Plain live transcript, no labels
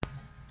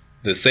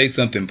The Say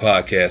Something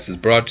podcast is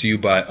brought to you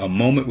by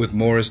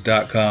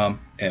amomentwithmorris.com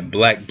and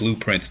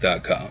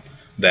blackblueprints.com.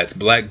 That's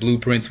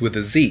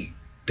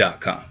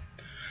blackblueprints.com.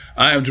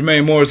 I am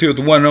Jermaine Morris here with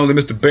the one and only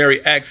Mr.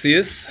 Barry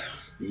Axius.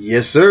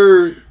 Yes,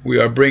 sir. We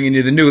are bringing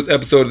you the newest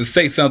episode of the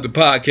Say Something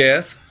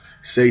podcast.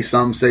 Say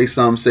something, say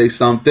something, say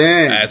something.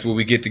 That's where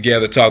we get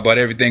together, talk about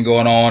everything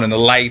going on in the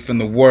life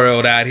and the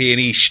world out here in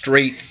these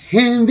streets.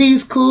 In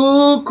these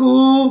cool,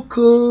 cool,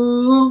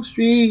 cool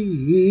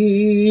streets.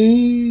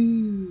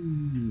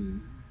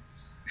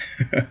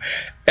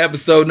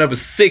 Episode number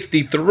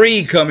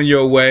 63 coming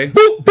your way.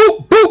 Boop,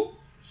 boop, boop.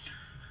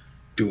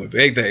 Doing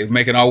big things,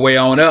 making our way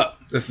on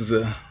up.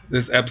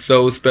 This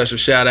episode special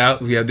shout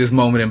out. We have this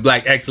moment in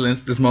Black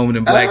excellence, this moment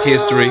in Black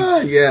history.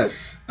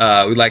 Yes.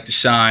 We'd like to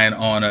shine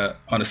on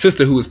a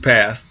sister who has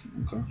passed,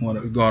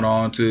 Okay. gone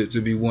on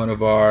to be one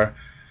of our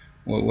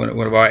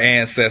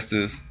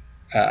ancestors,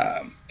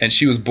 and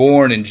she was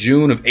born in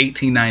June of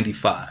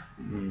 1895.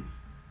 Mm-hmm.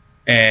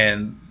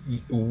 And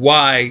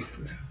why?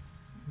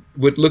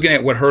 With looking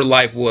at what her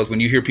life was, when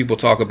you hear people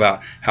talk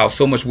about how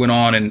so much went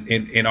on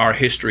in our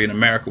history in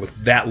America was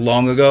that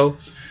long ago,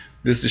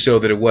 this to show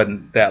that it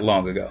wasn't that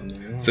long ago.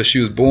 Yeah. So she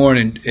was born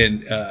in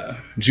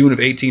June of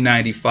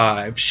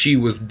 1895. She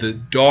was the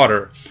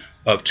daughter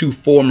of two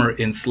former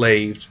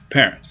enslaved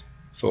parents.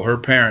 So her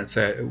parents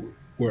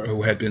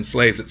who had been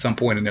slaves at some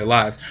point in their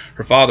lives.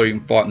 Her father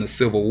even fought in the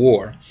Civil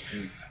War.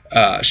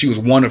 She was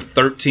one of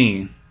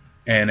 13.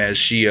 And as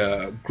she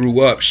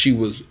grew up, she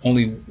was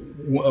only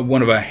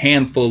one of a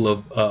handful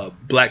of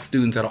black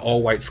students at an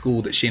all-white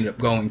school that she ended up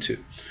going to.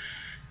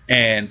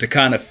 And to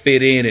kind of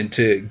fit in and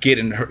to get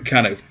in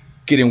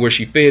where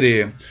she fit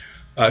in,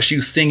 she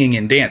was singing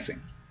and dancing.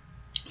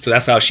 So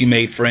that's how she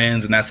made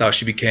friends, and that's how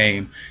she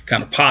became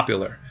kind of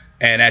popular.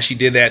 And as she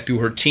did that through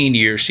her teen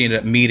years, she ended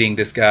up meeting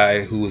this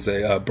guy who was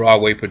a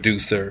Broadway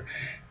producer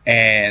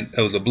and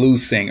was a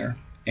blues singer,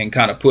 and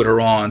kind of put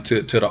her on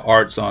to the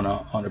arts on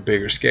a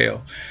bigger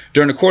scale.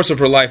 During the course of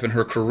her life and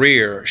her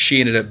career, she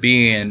ended up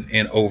being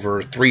in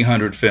over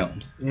 300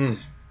 films. Okay.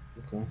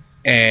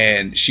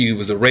 And she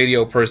was a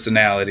radio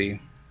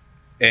personality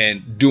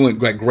and doing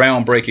like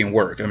groundbreaking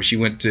work. I mean, she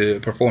went to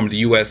perform at the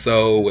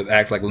USO with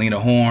acts like Lena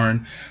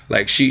Horne.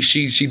 Like she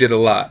did a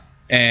lot.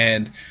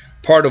 And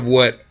part of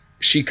what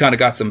she kind of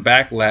got some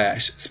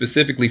backlash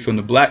specifically from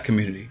the black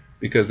community,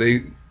 because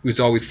they was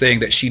always saying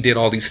that she did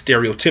all these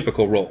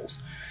stereotypical roles.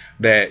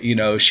 That, you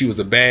know, she was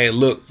a bad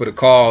look for the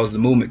cause, the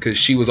movement, because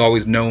she was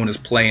always known as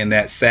playing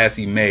that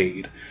sassy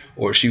maid,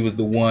 or she was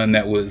the one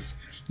that was,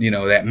 you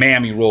know, that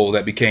mammy role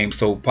that became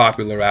so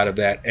popular out of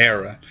that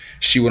era.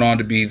 She went on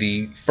to be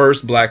the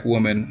first black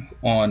woman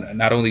on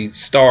not only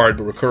starred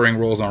but recurring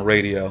roles on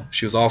radio.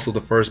 She was also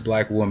the first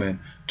black woman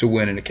to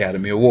win an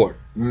Academy Award.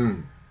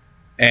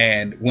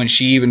 And when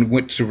she even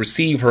went to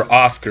receive her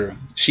Oscar,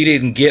 she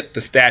didn't get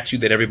the statue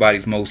that everybody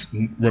most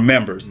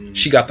remembers.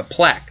 She got the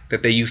plaque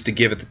that they used to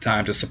give at the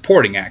time to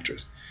supporting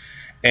actors.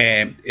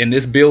 And in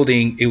this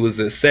building, it was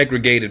a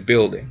segregated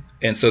building.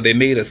 And so they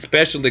made a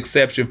special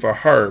exception for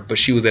her, but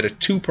she was at a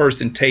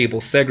two-person table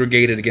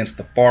segregated against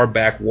the far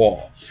back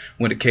wall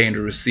when it came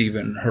to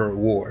receiving her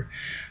award.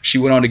 She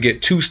went on to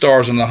get 2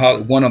 stars on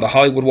one on the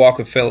Hollywood Walk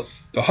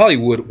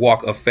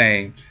of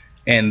Fame.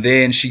 And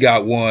then she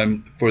got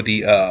one for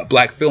the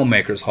Black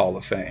Filmmakers Hall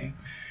of Fame.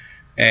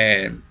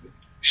 And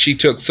she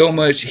took so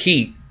much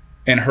heat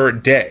in her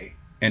day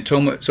and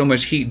so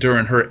much heat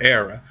during her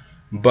era.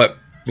 But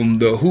from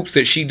the hoops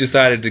that she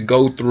decided to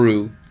go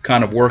through,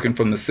 kind of working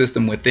from the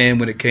system within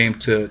when it came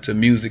to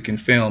music and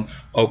film,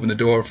 opened the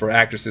door for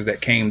actresses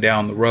that came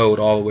down the road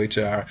all the way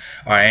to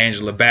our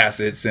Angela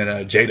Bassett's and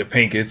Jada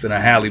Pinkett's and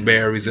our Halle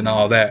Berry's and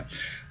all that.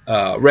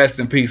 Rest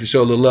in peace and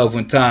show a little love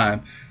one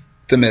time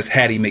to Miss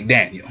Hattie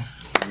McDaniel.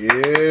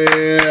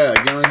 Yeah,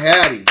 young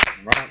Hattie.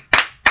 Right.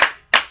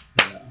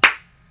 Yeah.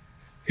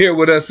 Here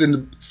with us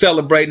in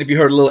celebrating, if you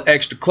heard a little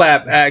extra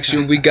clap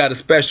action, we got a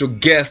special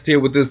guest here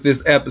with us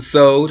this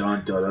episode.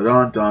 Dun, dun,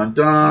 dun, dun,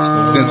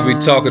 dun. Since we're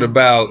talking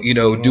about, you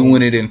know,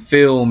 doing it in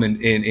film and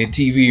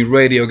TV and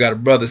radio, got a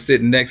brother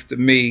sitting next to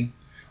me,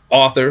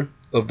 author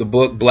of the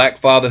book Black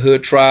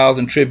Fatherhood, Trials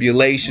and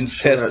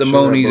Tribulations,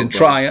 Testimonies and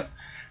Triumph,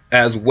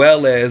 as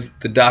well as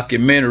the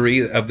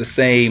documentary of the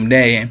same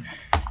name.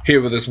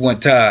 Here with us one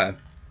time,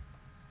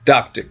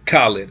 Dr.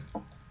 Khalid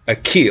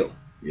Akil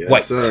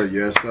White. Sir.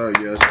 Yes, sir.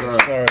 Yes, sir.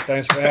 Yes, sir.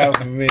 Thanks for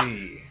having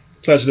me.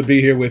 Pleasure to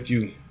be here with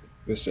you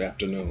this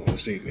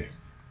evening.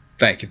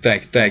 Thank you,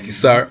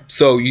 sir.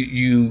 So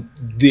you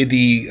did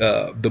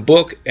the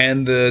book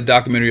and the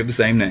documentary of the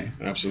same name.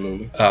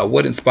 Absolutely.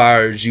 What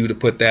inspired you to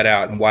put that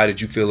out, and why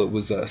did you feel it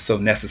was so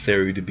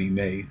necessary to be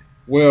made?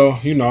 Well,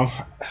 you know,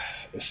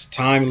 it's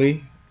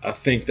timely. I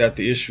think that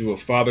the issue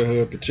of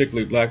fatherhood,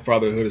 particularly black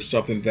fatherhood, is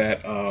something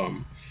that,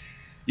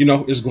 you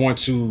know, is going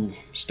to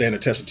stand the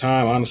test of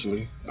time,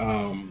 honestly.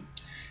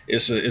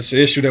 It's an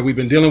issue that we've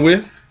been dealing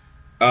with.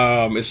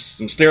 It's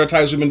some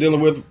stereotypes we've been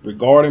dealing with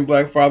regarding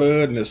black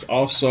fatherhood, and it's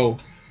also,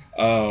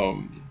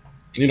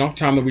 you know,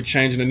 time that we're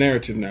changing the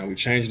narrative now. We're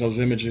changing those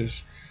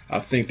images. I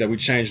think that we're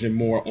changing it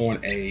more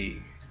on a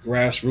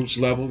grassroots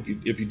level,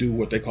 if you do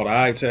what they call the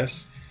eye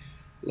test,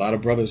 a lot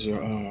of brothers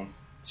are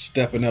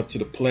stepping up to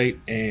the plate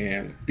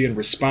and being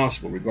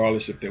responsible,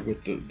 regardless if they're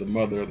with the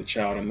mother or the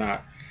child or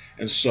not.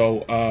 And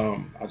so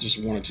I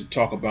just wanted to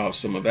talk about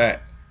some of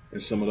that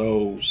and some of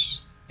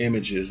those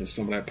images and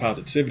some of that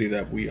positivity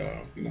that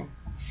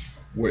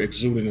we're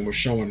exuding and we're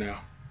showing now,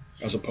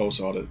 as opposed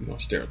to all the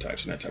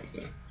stereotypes and that type of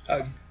thing.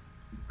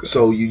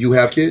 So you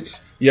have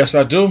kids? Yes,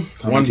 I do.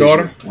 One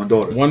daughter.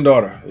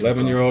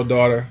 11-year-old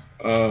daughter.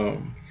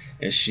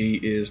 And she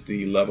is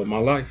the love of my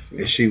life.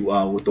 Is she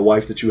with the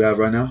wife that you have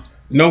right now?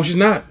 No, she's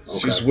not. Okay.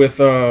 She's with,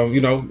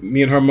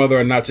 me and her mother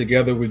are not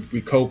together.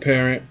 We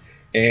co-parent,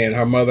 and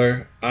her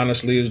mother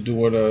honestly is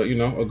doing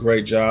a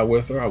great job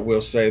with her. I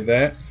will say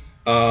that.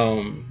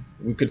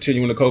 We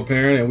continuing to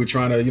co-parent, and we're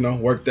trying to,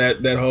 work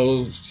that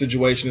whole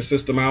situation and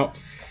system out.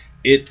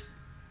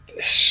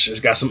 It's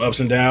got some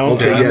ups and downs.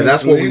 Okay, yeah,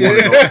 that's what we want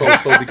to know.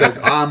 So because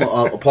I'm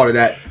a part of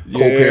that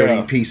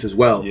co-parenting piece as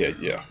well.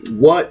 Yeah.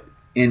 What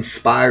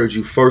inspired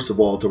you, first of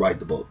all, to write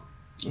the book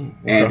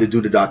and to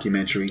do the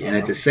documentary? And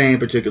at the same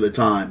particular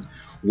time,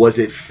 was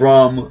it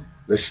from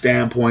the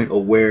standpoint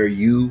of where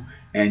you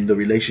and the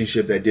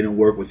relationship that didn't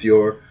work with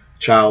your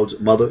child's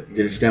mother?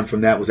 Did it stem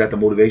from that? Was that the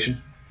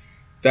motivation?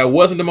 That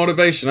wasn't the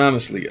motivation,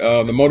 honestly.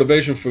 The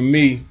motivation for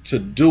me to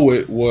do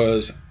it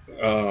was,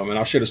 and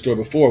I've shared the story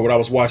before, when I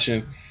was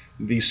watching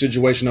the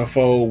situation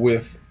unfold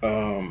with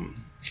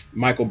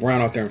Michael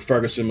Brown out there in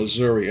Ferguson,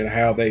 Missouri, and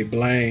how they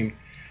blame,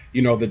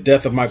 the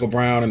death of Michael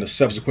Brown and the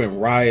subsequent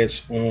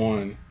riots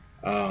on,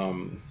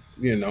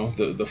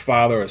 the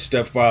father or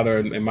stepfather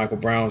in Michael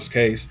Brown's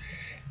case,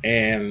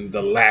 and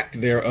the lack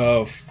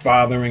thereof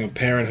fathering and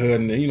parenthood,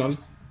 and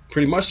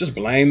pretty much just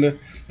blame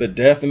the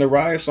death and the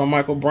riots on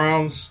Michael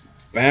Brown's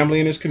family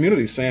and his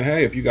community, saying,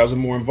 hey, if you guys were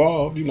more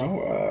involved, he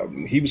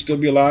would still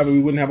be alive and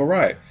we wouldn't have a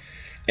riot.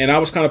 And I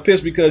was kind of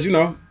pissed because,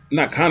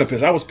 not kind of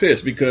pissed, I was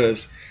pissed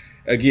because,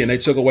 again, they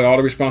took away all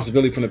the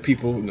responsibility from the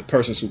people and the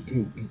persons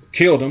who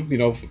killed him.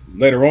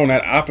 Later on,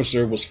 that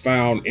officer was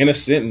found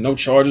innocent and no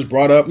charges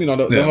brought up.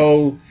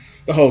 The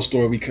whole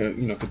story we could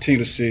continue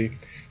to see.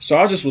 So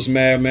I just was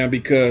mad, man,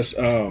 because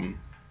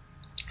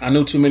I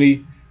knew too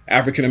many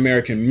African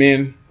American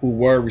men who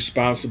were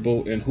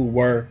responsible and who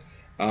were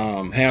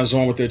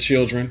hands-on with their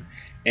children,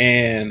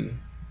 and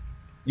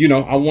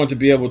I want to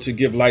be able to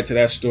give light to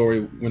that story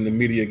when the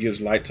media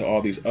gives light to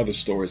all these other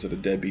stories of the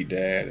deadbeat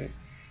dad and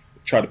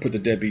try to put the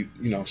deadbeat,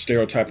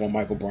 stereotype on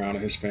Michael Brown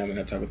and his family and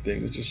that type of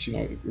thing. It just,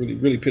 really,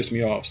 really pissed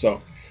me off.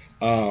 So,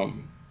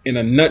 in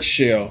a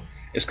nutshell,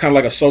 it's kind of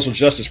like a social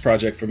justice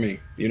project for me.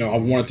 I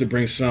wanted to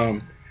bring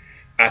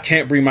I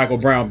can't bring Michael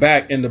Brown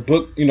back, and the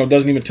book,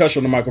 doesn't even touch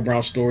on the Michael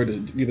Brown story,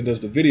 neither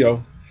does the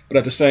video. But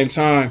at the same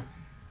time,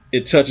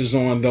 it touches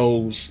on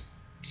those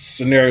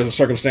scenarios and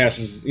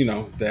circumstances,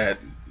 that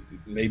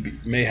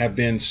may have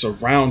been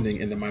surrounding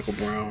in the Michael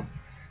Brown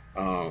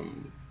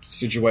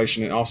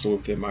situation, and also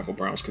within Michael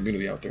Brown's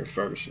community out there in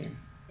Ferguson.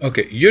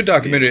 Okay, your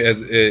documentary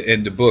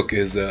in the book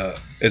it's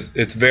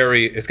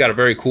got a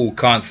very cool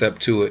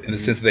concept to it in the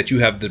sense that you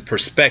have the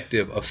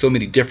perspective of so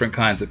many different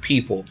kinds of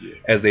people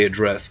as they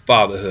address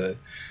fatherhood.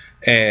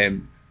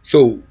 And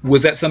so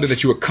was that something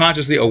that you were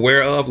consciously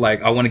aware of?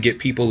 Like, I want to get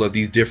people of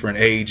these different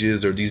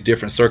ages or these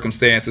different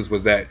circumstances.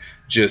 Was that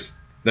just,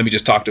 let me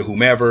just talk to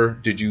whomever?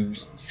 Did you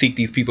seek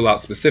these people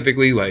out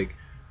specifically? Like,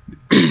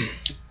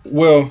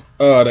 well,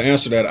 to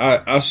answer that,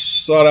 I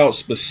sought out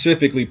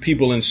specifically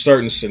people in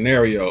certain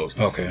scenarios.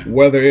 Okay.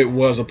 Whether it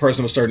was a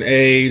person of a certain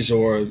age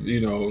or,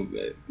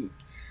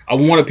 I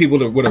wanted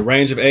people with a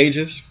range of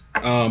ages,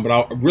 but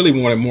I really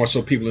wanted more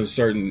so people in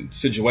certain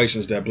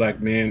situations that black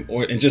men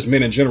and just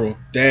men in general,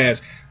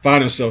 dads,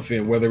 find themselves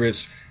in, whether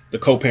it's the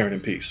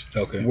co-parenting piece.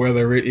 Okay.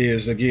 Whether it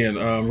is, again,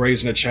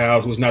 raising a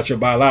child who's not your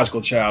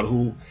biological child,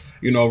 who,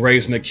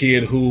 raising a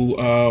kid who,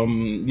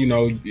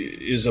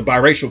 is a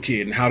biracial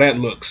kid and how that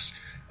looks.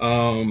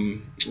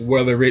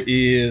 Whether it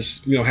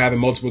is, having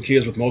multiple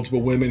kids with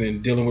multiple women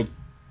and dealing with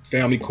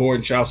family court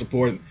and child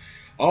support,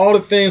 all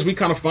the things we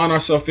kind of find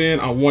ourselves in,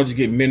 I wanted to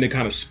get men to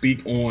kind of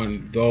speak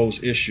on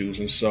those issues.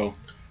 And so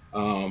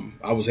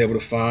I was able to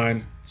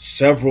find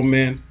several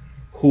men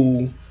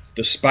who,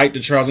 despite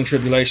the trials and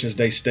tribulations,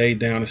 they stayed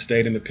down and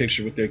stayed in the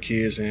picture with their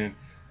kids and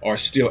are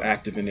still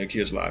active in their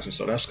kids' lives. And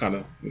so that's kind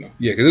of, Yeah,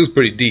 because it was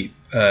pretty deep.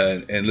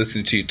 And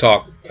listening to you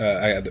talk,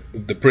 I had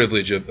the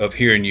privilege of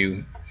hearing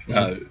you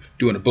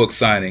doing a book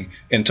signing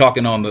and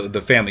talking on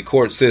the family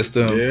court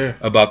system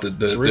about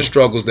the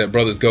struggles that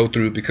brothers go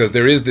through, because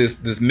there is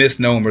this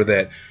misnomer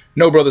that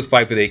no brothers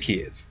fight for their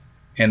kids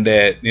and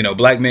that,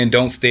 black men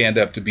don't stand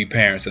up to be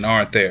parents and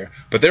aren't there.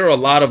 But there are a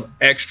lot of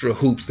extra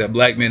hoops that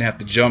black men have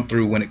to jump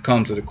through when it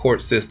comes to the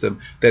court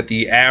system that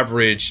the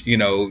average,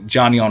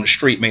 Johnny on the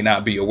street may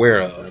not be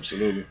aware of.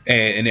 Absolutely.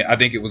 And I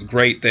think it was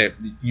great that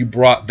you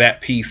brought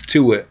that piece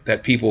to it,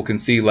 that people can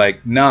see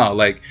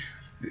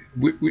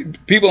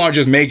people aren't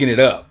just making it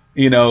up.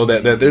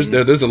 That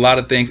there's a lot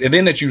of things, and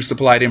then that you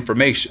supplied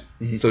information.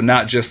 Mm-hmm. So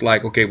not just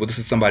like, okay, well, this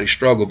is somebody's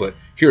struggle, but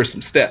here are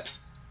some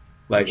steps.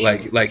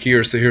 Like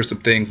here's some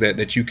things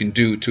that you can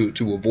do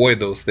to avoid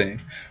those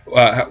things.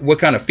 What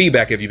kind of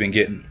feedback have you been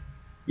getting?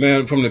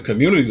 Man, from the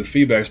community, the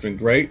feedback's been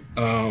great.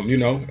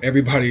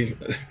 Everybody,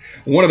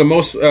 one of the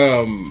most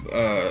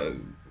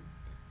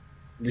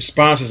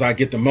responses I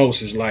get the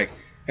most is like,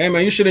 hey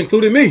man, you should have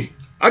included me.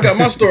 I got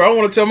my story. I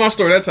want to tell my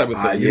story, that type of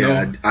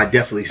thing. I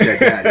definitely said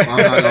that. If I'm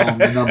not on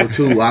the number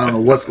 2, I don't know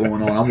what's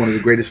going on. I'm one of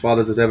the greatest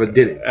fathers that's ever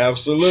did it.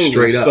 Absolutely.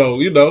 Straight up.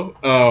 So,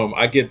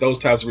 I get those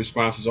types of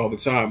responses all the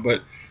time.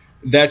 But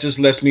that just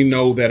lets me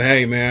know that,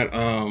 hey,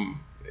 man,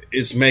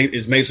 it's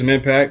made some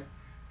impact.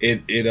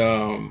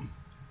 It's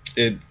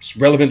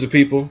relevant to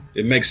people.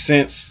 It makes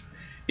sense.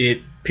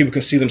 People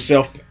can see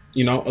themselves, a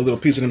little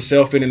piece of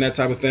themselves in that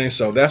type of thing.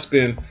 So that's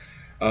been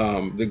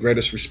the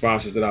greatest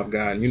responses that I've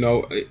gotten.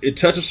 It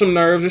touches some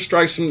nerves. It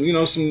strikes some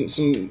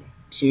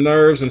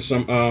nerves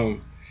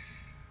and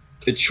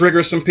it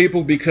triggers some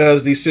people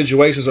because these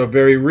situations are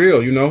very real.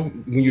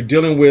 When you're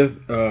dealing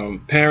with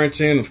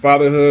parenting and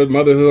fatherhood,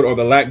 motherhood, or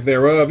the lack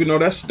thereof,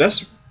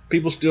 that's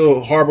people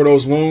still harbor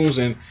those wounds,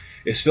 and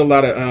it's still a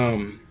lot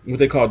of what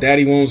they call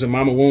daddy wounds and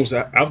mama wounds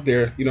out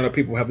there, that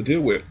people have to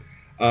deal with.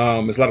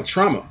 There's a lot of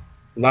trauma,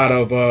 a lot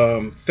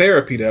of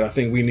therapy that I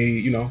think we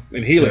need,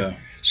 in healing. Yeah.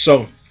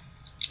 So,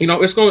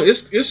 it's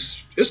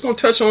gonna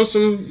touch on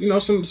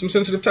some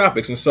sensitive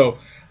topics, and so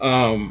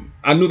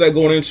I knew that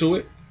going into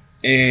it,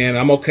 and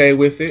I'm okay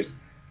with it.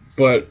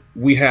 But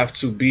we have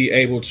to be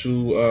able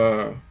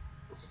to,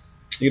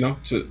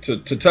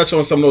 to touch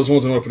on some of those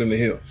wounds in order for them to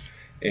heal.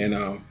 And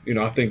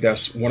I think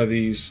that's one of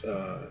these,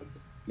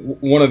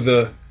 one of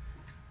the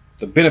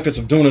benefits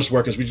of doing this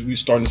work is we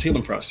start this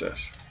healing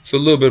process. So a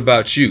little bit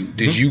about you.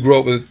 Did you grow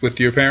up with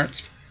your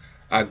parents?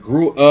 I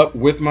grew up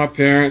with my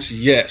parents,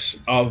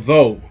 yes,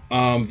 although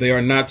they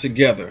are not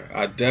together.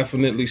 I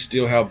definitely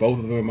still have both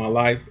of them in my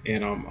life,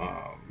 and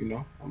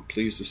I'm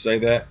pleased to say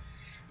that.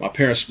 My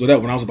parents split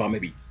up when I was about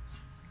maybe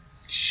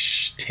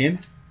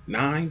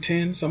 9,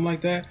 10, something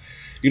like that.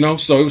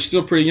 So it was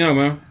still pretty young,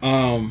 man.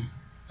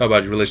 How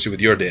about your relationship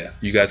with your dad?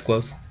 You guys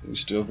close? We're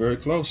still very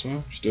close,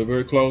 man. Still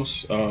very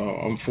close.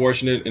 I'm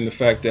fortunate in the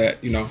fact that,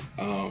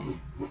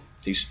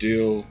 he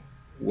still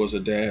was a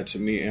dad to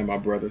me and my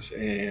brothers,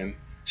 and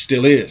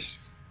still is,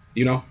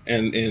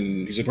 and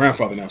he's a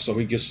grandfather now, so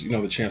he gets,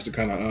 the chance to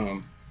kind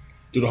of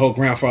do the whole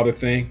grandfather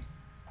thing.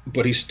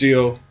 But he's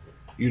still,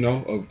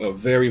 a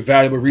very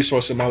valuable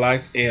resource in my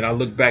life. And I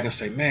look back and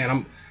say,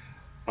 man,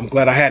 I'm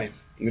glad I had him,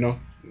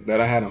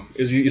 glad I had him.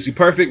 Is he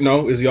perfect?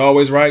 No. Is he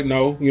always right?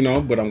 No,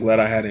 but I'm glad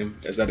I had him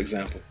as that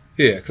example.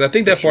 Yeah, because I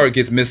think that part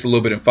gets missed a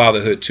little bit in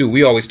fatherhood too.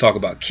 We always talk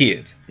about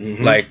kids,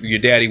 like your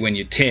daddy when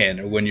you're 10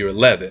 or when you're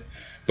 11.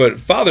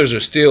 But fathers are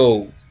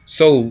still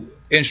so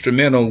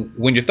instrumental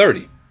when you're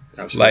 30.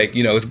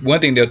 Absolutely. Like, it's one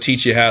thing they'll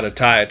teach you how to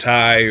tie a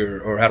tie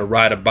or how to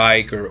ride a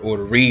bike or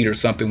to read or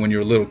something when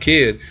you're a little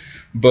kid.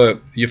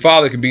 But your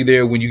father can be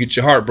there when you get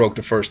your heart broke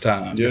the first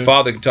time. Yeah. Your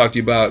father can talk to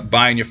you about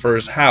buying your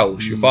first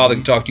house. Your father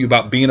can talk to you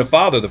about being a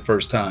father the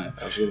first time.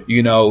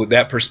 Absolutely.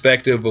 That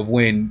perspective of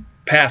when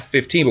past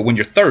 15, but when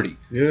you're 30,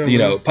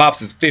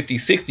 Pops is 50,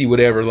 60,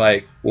 whatever.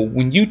 Like, well,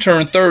 when you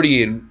turn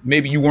 30 and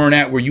maybe you weren't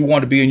at where you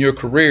want to be in your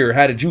career,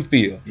 how did you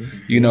feel?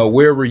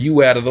 Where were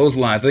you at of those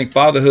lines? I think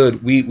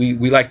fatherhood,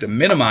 we like to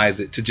minimize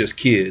it to just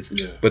kids,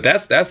 but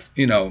that's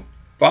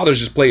fathers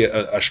just play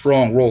a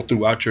strong role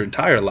throughout your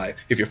entire life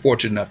if you're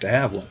fortunate enough to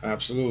have one.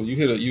 Absolutely,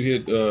 you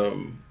hit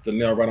the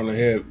nail right on the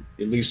head.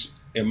 At least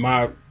in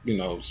my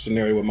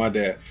scenario with my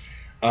dad,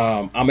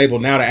 I'm able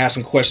now to ask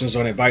him questions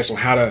on advice on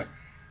how to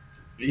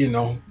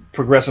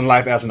progress in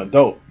life as an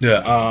adult.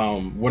 Yeah.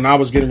 When I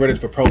was getting ready to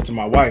propose to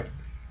my wife,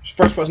 the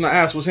first person I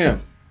asked was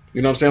him.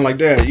 You know what I'm saying? Like,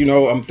 Dad,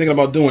 I'm thinking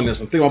about doing this.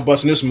 I'm thinking about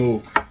busting this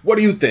move. What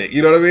do you think?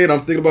 You know what I mean?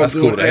 I'm thinking about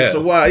doing X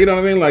or Y. You know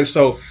what I mean? Like,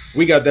 so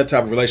we got that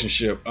type of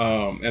relationship.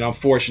 And I'm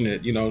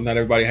fortunate, not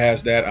everybody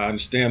has that. I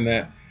understand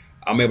that.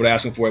 I'm able to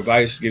ask him for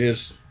advice, get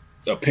his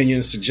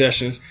opinions,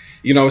 suggestions.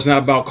 It's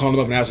not about calling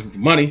him up and asking for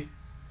money.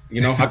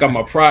 I got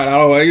my pride. I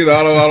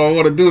don't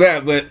want to do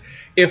that. But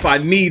if I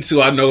need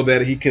to, I know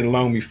that he can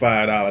loan me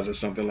 $5 or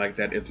something like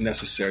that if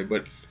necessary.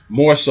 But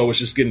more so, it's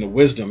just getting the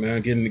wisdom,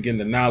 man, getting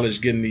the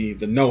knowledge, getting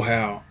the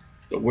know-how,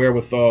 the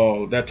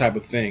wherewithal, that type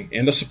of thing,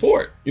 and the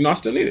support. I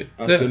still need it.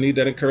 I still need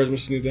that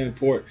encouragement, still need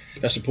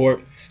that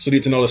support. Still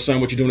need to know that,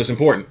 son, what you're doing is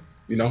important.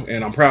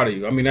 And I'm proud of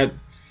you. I mean, that,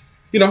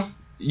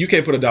 you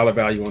can't put a dollar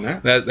value on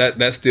that.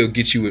 That still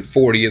gets you at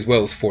 40 as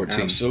well as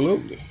 14.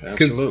 Absolutely.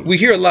 Because we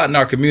hear a lot in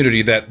our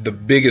community that the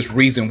biggest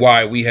reason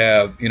why we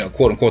have,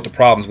 quote unquote, the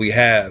problems we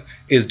have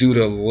is due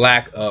to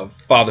lack of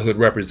fatherhood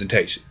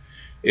representation.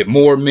 If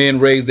more men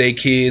raised their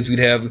kids, we'd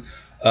have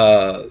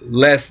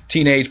less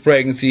teenage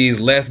pregnancies,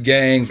 less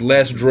gangs,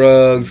 less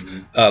drugs,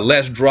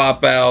 less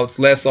dropouts,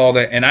 less all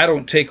that. And I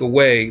don't take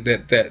away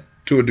that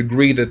to a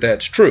degree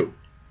that's true.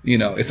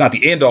 It's not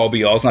the end all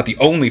be all. It's not the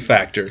only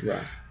factor.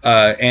 Right.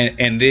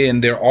 And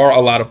then there are a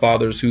lot of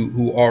fathers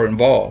who are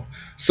involved.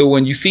 So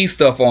when you see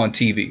stuff on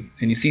TV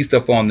and you see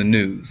stuff on the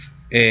news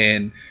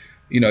and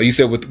You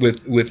said with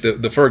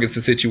the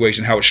Ferguson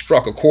situation, how it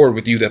struck a chord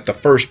with you that the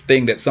first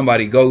thing that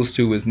somebody goes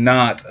to is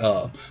not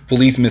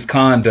police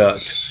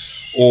misconduct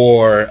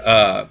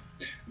or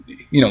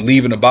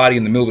leaving a body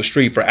in the middle of the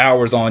street for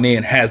hours on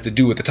end, has to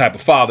do with the type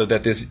of father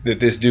that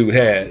this dude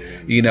had.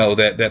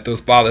 That those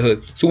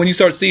fatherhood. So when you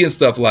start seeing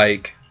stuff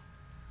like,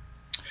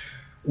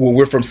 well,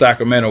 we're from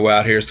Sacramento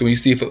out here, so when you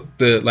see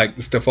the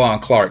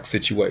Stephon Clark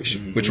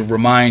situation, which will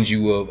remind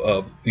you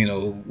of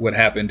what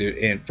happened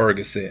in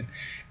Ferguson,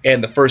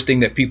 and the first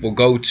thing that people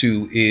go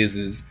to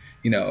is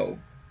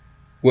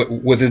what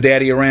was his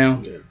daddy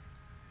around? Yeah.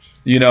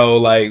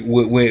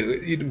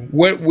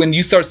 When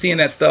you start seeing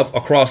that stuff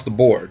across the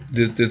board,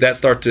 does that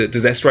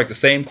strike the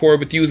same chord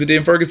with you as it did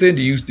in Ferguson?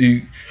 Do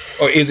you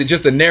or is it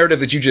just a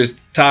narrative that you just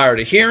tired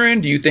of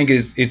hearing? Do you think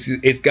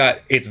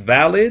it's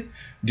valid?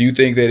 Do you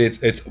think that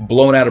it's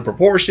blown out of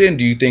proportion?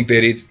 Do you think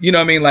that it's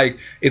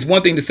it's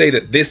one thing to say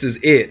that this is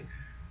it,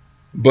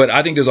 but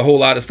I think there's a whole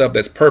lot of stuff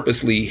that's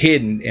purposely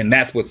hidden, and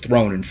that's what's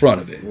thrown in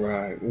front of it.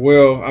 Right.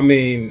 Well,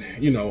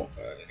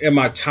 am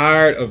I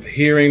tired of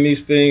hearing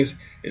these things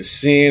and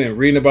seeing and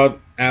reading about?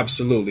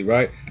 Absolutely,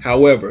 right?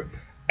 However,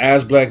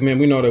 as black men,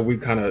 we know that we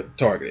kind of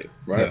targeted,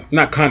 right? Yeah.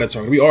 Not kind of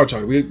targeted. We are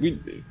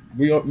targeted.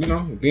 We are,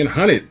 being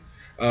hunted,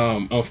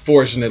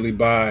 unfortunately,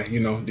 by,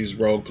 these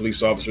rogue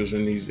police officers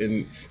and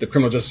the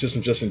criminal justice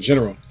system just in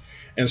general.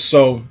 And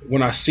so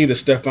when I see the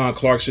Stephon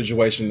Clark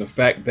situation, the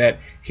fact that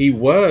he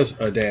was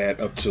a dad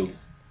of two,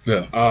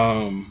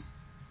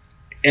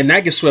 and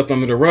that gets swept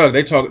under the rug.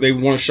 They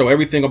want to show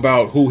everything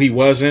about who he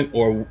wasn't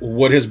or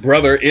what his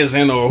brother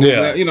isn't, or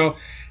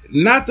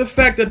not the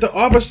fact that the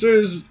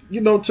officers,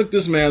 took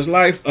this man's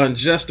life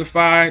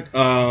unjustified,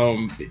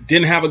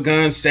 didn't have a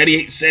gun, said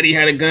he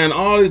had a gun,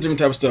 all these different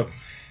type of stuff.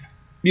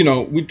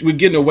 We're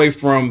getting away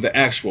from the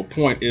actual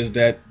point, is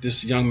that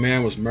this young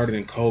man was murdered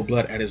in cold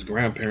blood at his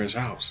grandparents'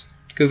 house.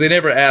 Because they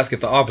never ask if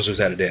the officers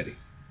had a daddy.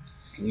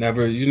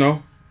 Never, You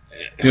know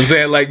what I'm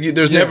saying? Like,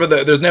 there's never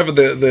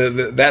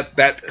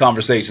that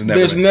conversation.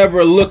 There's never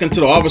a look into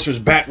the officer's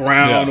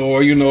background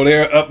or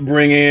their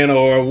upbringing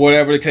or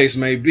whatever the case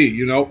may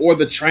be, or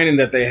the training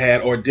that they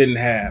had or didn't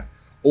have,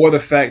 or the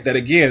fact that,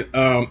 again,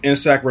 in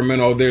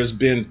Sacramento there's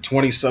been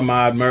 20 some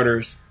odd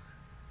murders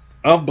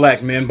of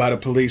black men by the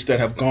police that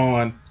have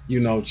gone,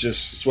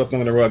 just swept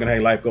under the rug, and hey,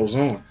 life goes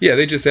on. Yeah,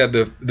 they just had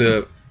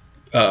the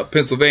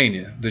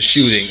Pennsylvania, the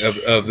shooting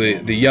of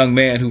the young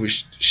man who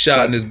was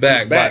shot in his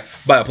back by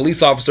a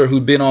police officer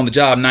who'd been on the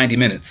job 90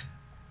 minutes.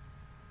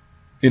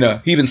 He'd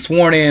been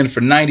sworn in for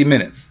 90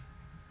 minutes.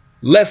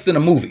 Less than a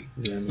movie.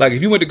 Yeah, like,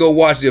 if you went to go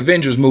watch the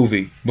Avengers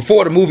movie,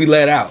 before the movie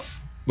let out,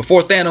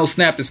 before Thanos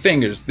snapped his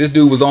fingers, this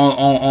dude was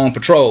on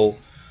patrol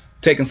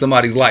taking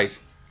somebody's life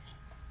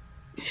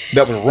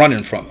that was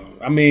running from him.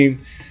 When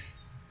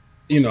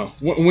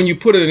you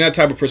put it in that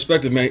type of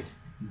perspective, mate,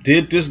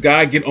 did this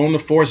guy get on the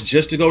force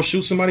just to go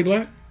shoot somebody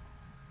black?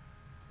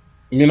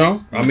 You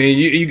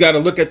got to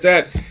look at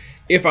that.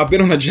 If I've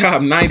been on a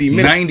job 90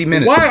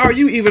 minutes, why are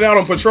you even out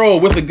on patrol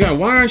with a gun?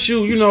 Why aren't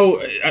you,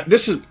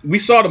 we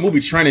saw the movie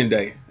Training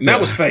Day, and that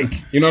was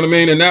fake. You know what I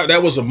mean? And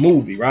that was a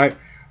movie, right?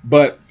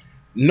 But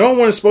no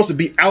one is supposed to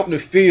be out in the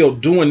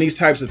field doing these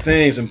types of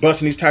things and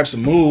busting these types of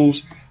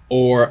moves,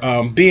 or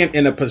being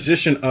in a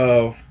position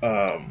of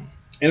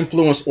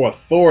influence or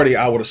authority.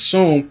 I would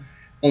assume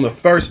on the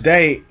first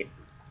day,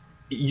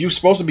 you're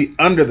supposed to be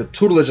under the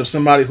tutelage of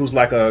somebody who's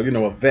like a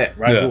vet,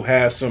 right? Yeah. Who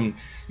has some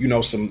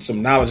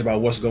knowledge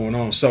about what's going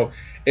on. So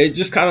it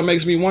just kind of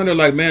makes me wonder,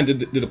 like, man, did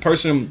the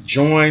person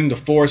join the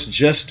force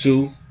just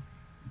to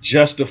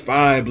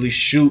justifiably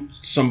shoot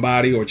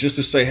somebody, or just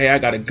to say, hey, I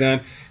got a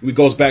gun? It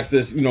goes back to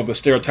this, the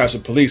stereotypes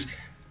of police.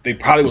 They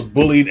probably was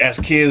bullied as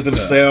kids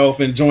themselves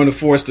and joined the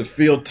force to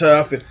feel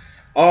tough and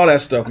all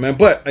that stuff, man.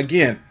 But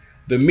again,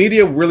 the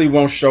media really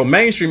won't show,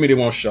 mainstream media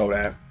won't show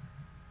that.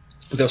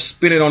 They'll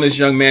spin it on this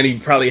young man. He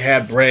probably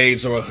had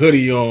braids or a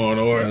hoodie on,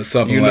 or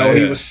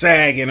he was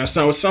sagging or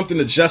something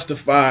to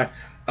justify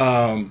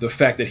the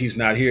fact that he's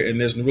not here. And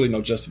there's really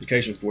no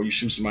justification for it. You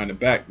shoot somebody in the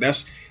back.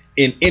 That's,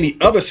 in any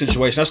other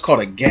situation, that's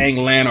called a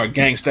gangland or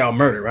gang style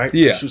murder, right?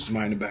 Yeah. Shoot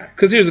somebody in the back.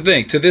 Because here's the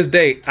thing. To this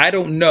day, I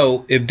don't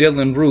know if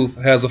Dylann Roof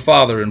has a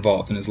father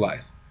involved in his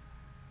life.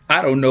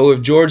 I don't know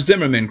if George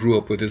Zimmerman grew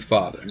up with his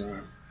father.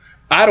 Right.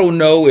 I don't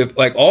know if,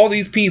 like, all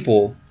these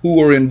people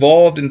who are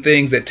involved in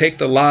things that take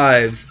the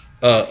lives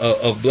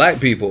of black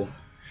people,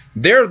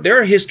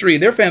 their history,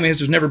 their family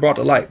history is never brought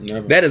to light.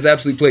 Never. That has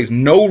absolutely plays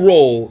no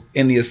role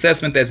in the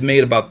assessment that's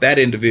made about that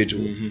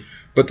individual. Mm-hmm.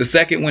 But the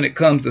second when it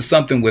comes to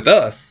something with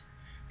us,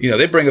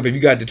 they bring up if you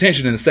got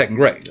detention in the second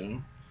grade.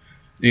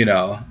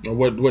 Yeah. Or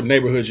what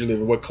neighborhood you live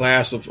in, what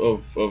class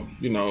of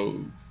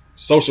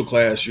social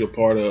class you're a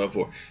part of,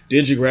 or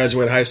did you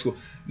graduate high school?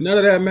 None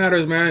of that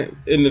matters, man.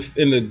 In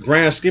the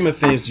grand scheme of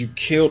things, you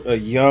killed a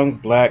young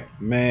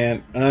black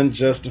man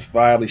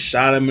unjustifiably,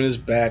 shot him in his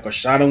back, or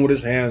shot him with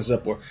his hands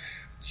up, or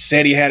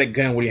said he had a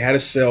gun when he had a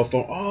cell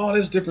phone. All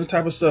this different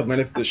type of stuff, man.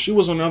 If the shoe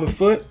was on the other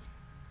foot,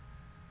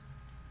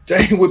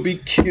 they would be.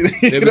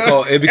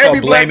 It'd be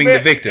called blaming the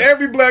victim.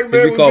 Every black man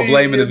would be called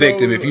blaming the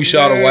victim. If you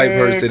shot a white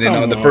person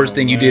and the first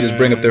thing you did is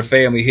bring up their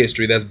family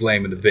history, that's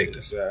blaming the victim.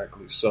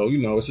 Exactly. So,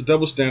 it's a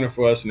double standard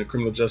for us in the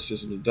criminal justice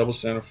system. It's a double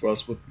standard for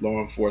us with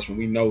law enforcement.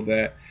 We know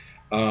that.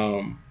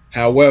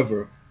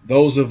 However,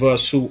 those of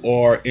us who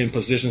are in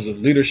positions of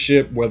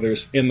leadership, whether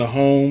it's in the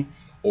home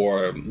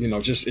or,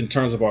 just in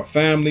terms of our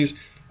families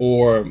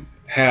or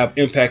have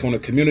impact on the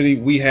community,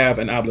 we have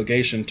an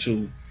obligation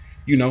to,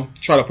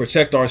 try to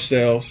protect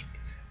ourselves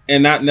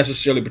and not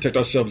necessarily protect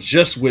ourselves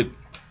just with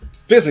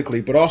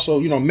physically, but also,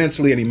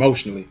 mentally and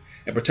emotionally,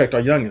 and protect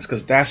our youngins,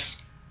 because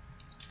that's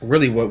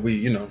really what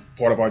we,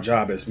 part of our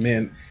job as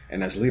men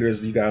and as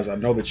leaders. You guys, I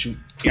know that you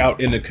out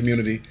in the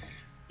community,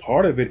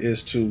 part of it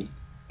is to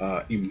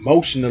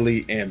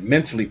emotionally and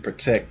mentally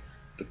protect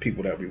the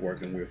people that we're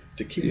working with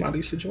to keep them out of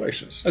these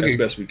situations as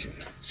best we can.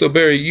 So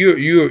Barry,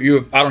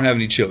 you I don't have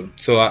any children,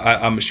 so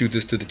I'm gonna shoot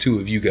this to the two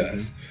of you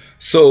guys. Mm-hmm.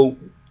 So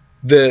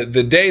the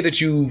day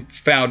that you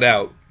found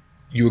out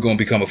you were going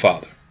to become a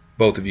father,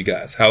 both of you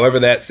guys, however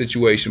that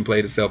situation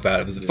played itself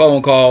out, if it was a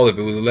phone call, if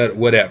it was a letter,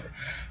 whatever,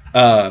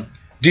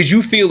 did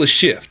you feel a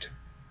shift?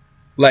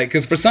 Like,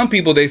 because for some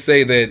people they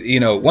say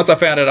that, once I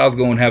found out I was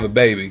going to have a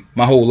baby,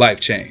 my whole life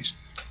changed.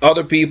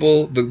 Other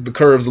people, the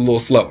curve's a little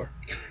slower.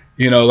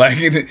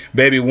 Like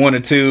baby 1 or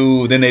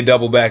 2, then they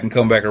double back and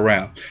come back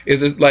around.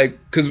 Is it like,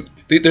 because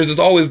there's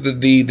always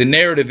the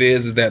narrative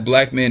is that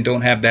black men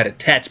don't have that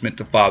attachment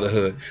to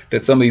fatherhood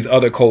that some of these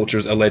other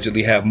cultures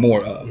allegedly have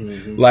more of.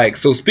 Mm-hmm. Like,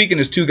 so speaking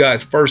as two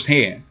guys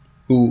firsthand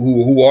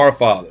who are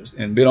fathers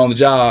and been on the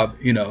job,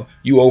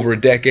 you over a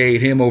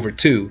decade, him over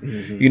 2,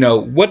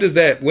 mm-hmm. What does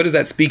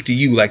that speak to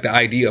you, like the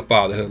idea of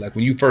fatherhood? Like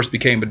when you first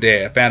became a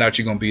dad, found out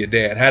you're going to be a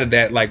dad, how did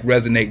that like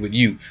resonate with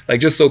you?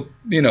 Like, just so,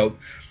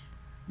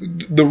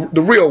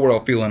 the real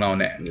world feeling on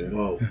that. Yeah.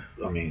 Well,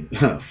 I mean,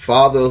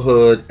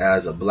 fatherhood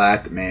as a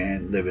black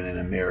man living in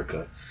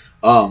America.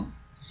 The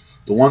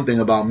one thing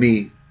about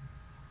me,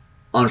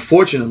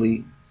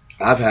 unfortunately,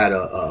 I've had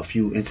a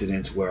few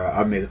incidents where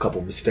I've made a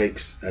couple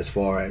mistakes as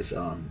far as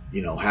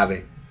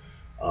having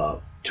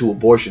 2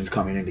 abortions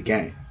coming in the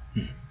game.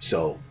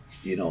 So,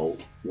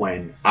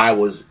 when I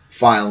was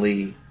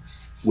finally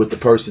with the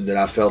person that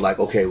I felt like,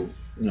 okay,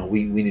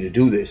 we need to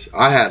do this,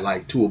 I had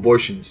like 2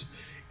 abortions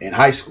in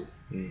high school.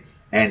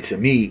 And to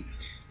me,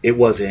 it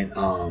wasn't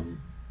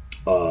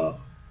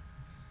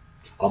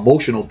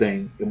emotional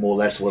thing. It more or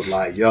less was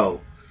like, yo,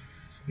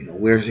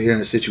 we're here in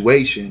a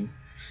situation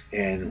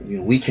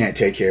and we can't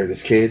take care of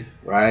this kid,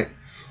 right?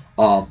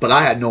 But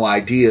I had no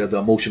idea the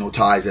emotional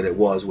ties that it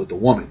was with the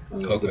woman,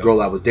 the girl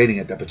I was dating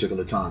at that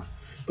particular time.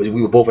 But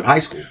we were both in high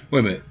school. Wait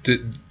a minute,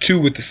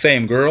 2 with the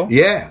same girl?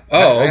 Yeah.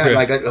 Oh, okay.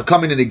 Like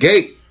coming in the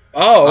gate.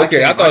 Oh,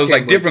 okay. I thought it was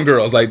like different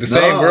girls. Like the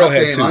same girl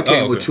had 2. I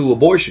came with 2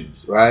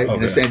 abortions, right?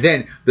 Okay. And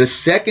then the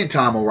second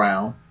time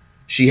around,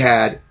 she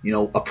had,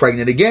 a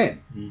pregnant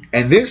again.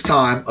 And this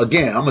time,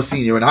 again, I'm a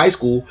senior in high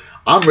school.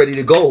 I'm ready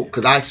to go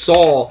because I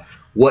saw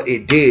what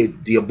it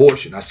did, the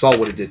abortion. I saw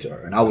what it did to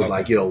her. And I was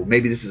like,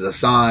 maybe this is a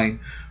sign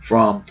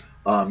from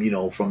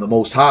the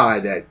Most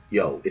High that,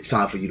 it's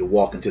time for you to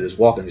walk into this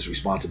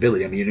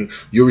responsibility. I mean,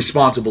 you're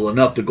responsible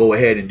enough to go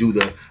ahead and do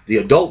the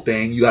adult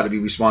thing. You got to be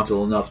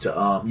responsible enough to,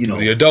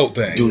 the adult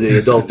thing. Do the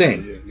adult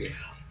thing. Yeah.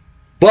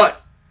 But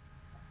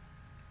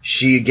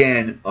she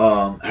again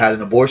had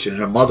an abortion,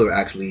 and her mother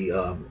actually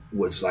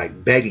was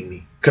like begging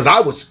me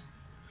because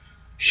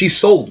she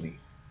sold me.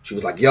 She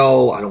was like,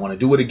 yo, I don't want to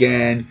do it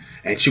again.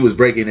 And she was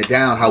breaking it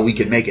down how we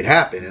could make it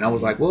happen. And I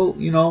was like, well,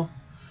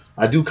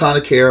 I do kind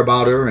of care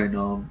about her,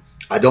 and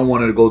I don't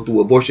want her to go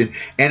through abortion.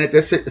 And at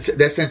that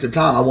sense of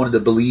time, I wanted to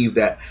believe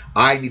that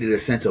I needed a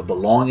sense of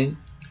belonging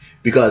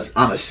because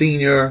I'm a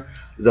senior.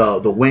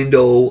 The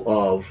window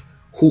of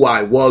who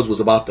I was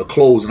about to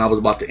close, and I was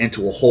about to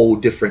enter a whole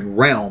different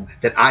realm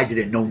that I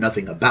didn't know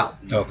nothing about.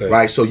 Okay.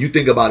 Right? So you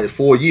think about it,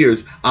 4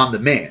 years, I'm the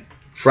man.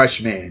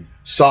 Freshman,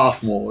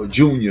 sophomore,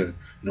 junior,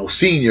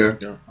 senior.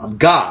 Yeah. I'm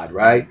God,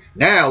 right?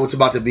 Now it's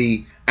about to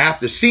be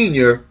after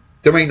senior.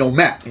 There ain't no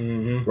map,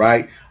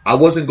 right? I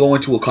wasn't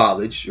going to a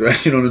college,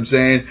 right? You know what I'm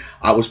saying?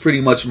 I was pretty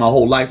much my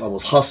whole life I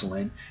was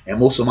hustling, and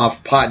most of my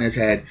partners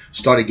had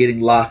started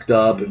getting locked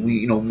up, and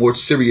we, more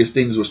serious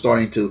things were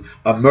starting to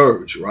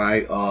emerge,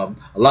 right? A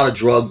lot of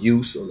drug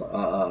use,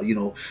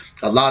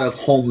 a lot of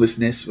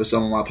homelessness for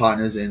some of my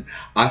partners, and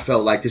I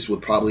felt like this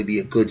would probably be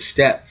a good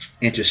step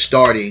into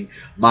starting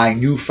my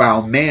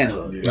newfound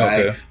manhood,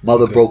 right? Okay.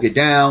 Mother broke it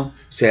down,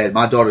 said,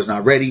 my daughter's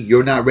not ready,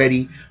 you're not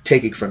ready,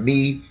 take it from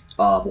me.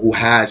 Who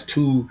has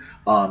 2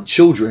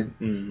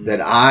 children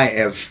that I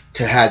have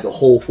to had the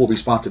whole full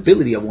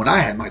responsibility of when I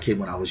had my kid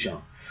when I was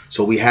young.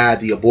 So we had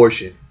the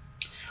abortion,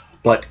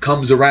 but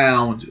comes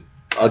around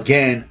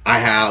again. I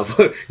have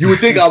you would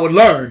think I would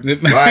learn,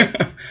 right?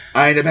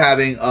 I ended up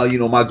having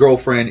my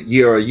girlfriend a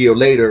year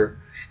later,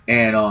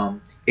 and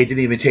it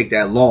didn't even take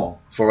that long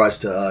for us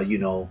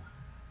to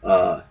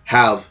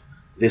have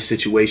this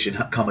situation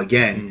come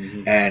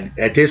again. And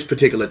at this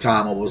particular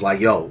time, I was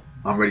like, yo,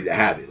 I'm ready to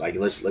have it. Like,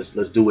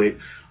 let's do it.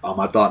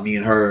 I thought me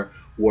and her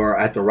were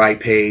at the right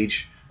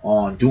page.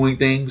 on doing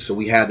things. So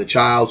we had the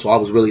child. So I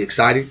was really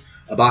excited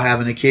about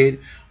having a kid.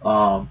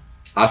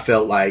 I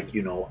felt like,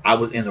 you know, I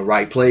was in the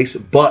right place.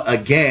 But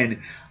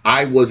again,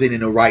 I wasn't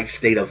in the right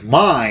state of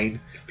mind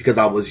because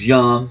I was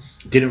young,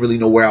 didn't really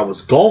know where I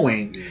was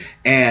going.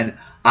 And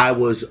I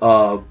was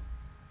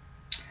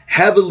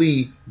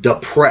heavily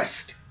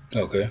depressed.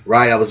 Okay.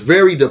 Right? I was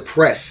very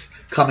depressed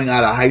coming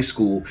out of high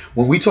school.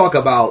 When we talk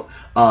about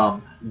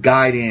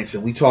guidance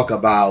and we talk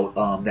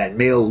about that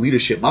male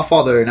leadership, my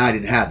father and I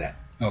didn't have that.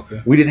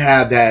 Okay. We didn't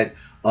have that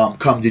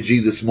come to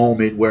Jesus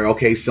moment where,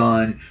 okay,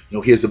 son, you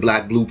know, here's the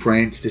black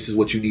blueprints. This is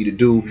what you need to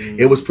do.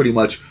 It was pretty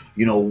much,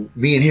 you know,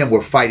 me and him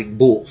were fighting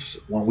bulls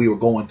when we were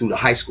going through the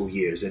high school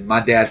years. And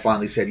my dad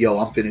finally said, yo,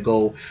 I'm finna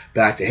go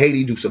back to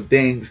Haiti, do some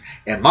things.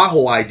 And my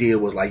whole idea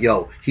was like,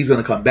 yo, he's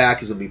going to come back.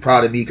 He's going to be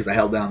proud of me because I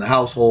held down the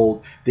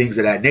household, things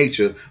of that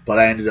nature. But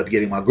I ended up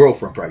getting my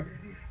girlfriend pregnant.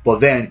 But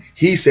then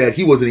he said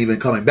he wasn't even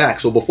coming back.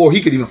 So before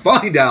he could even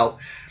find out,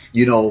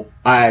 you know,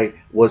 I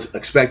was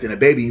expecting a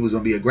baby, he was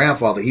going to be a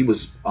grandfather. He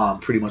was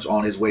pretty much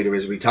on his way to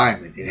his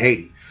retirement in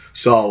Haiti.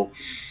 So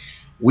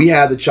we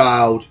had the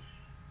child,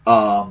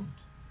 quiet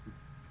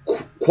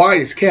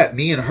as kept.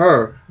 Me and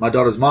her, my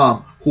daughter's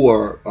mom, who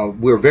are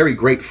we're very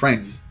great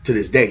friends to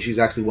this day. She's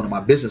actually one of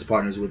my business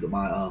partners with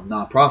my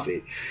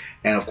nonprofit.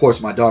 And of course,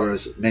 my daughter,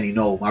 as many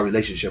know, my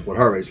relationship with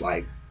her is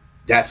like,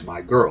 that's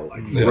my girl,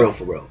 like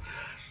for real.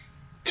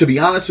 To be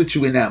honest with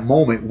you, in that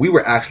moment, we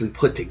were actually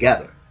put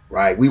together.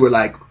 Right, we were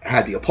like,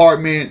 had the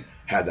apartment,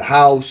 had the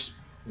house,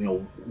 you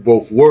know,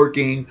 both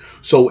working.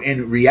 So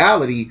in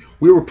reality,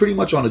 we were pretty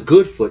much on a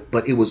good foot,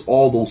 but it was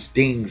all those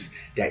things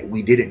that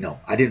we didn't know.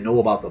 I didn't know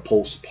about the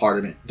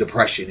postpartum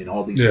depression and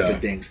all these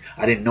different things.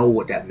 I didn't know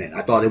what that meant.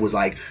 I thought it was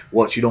like,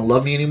 what, you don't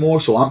love me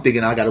anymore? So I'm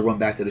thinking I got to run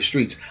back to the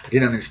streets. I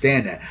didn't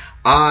understand that.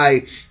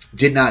 I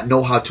did not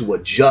know how to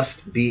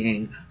adjust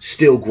being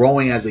still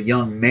growing as a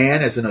young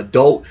man, as an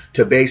adult,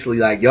 to basically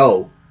like,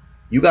 yo,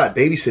 you got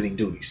babysitting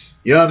duties.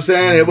 You know what I'm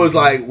saying? It was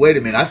like, wait a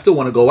minute, I still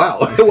want to go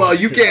out. Well,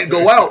 you can't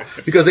go out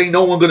because ain't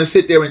no one going to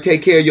sit there and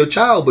take care of your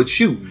child but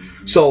you.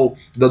 So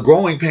the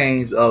growing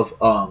pains of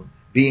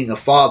being a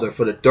father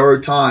for the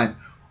third time,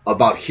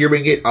 about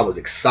hearing it, I was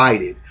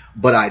excited.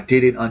 But I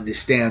didn't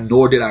understand,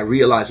 nor did I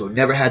realize, or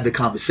never had the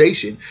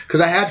conversation, because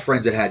I had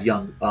friends that had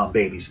young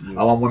babies.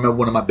 I remember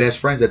one of my best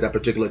friends at that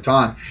particular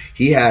time,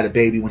 he had a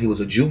baby when he was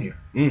a junior.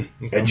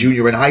 A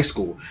junior in high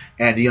school.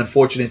 And the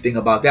unfortunate thing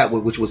about that,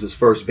 which was his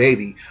first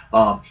baby,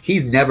 he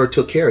never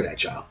took care of that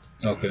child.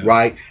 Okay.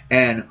 Right?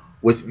 And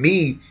with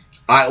me,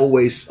 I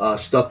always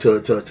stuck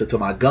to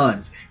my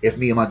guns. If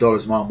me and my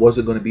daughter's mom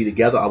wasn't going to be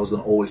together, I was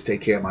going to always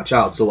take care of my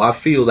child. So I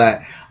feel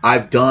that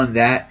I've done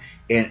that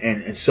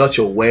in such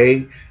a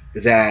way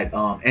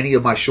that any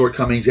of my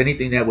shortcomings,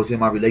 anything that was in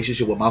my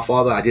relationship with my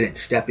father, I didn't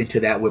step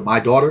into that with my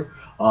daughter.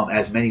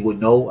 As many would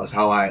know, as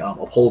how I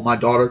uphold my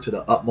daughter to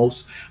the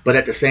utmost. But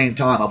at the same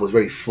time, I was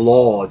very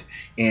flawed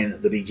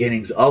in the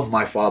beginnings of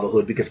my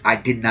fatherhood because I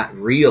did not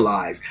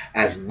realize,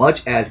 as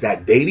much as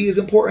that baby is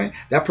important,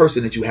 that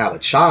person that you have a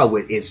child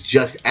with is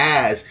just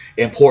as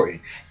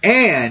important.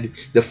 And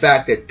the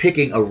fact that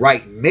picking a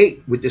right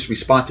mate with this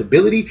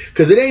responsibility,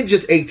 because it ain't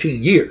just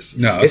 18 years.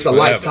 No, it's a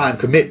lifetime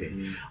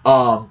commitment.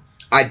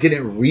 I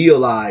didn't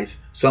realize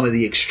some of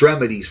the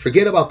extremities.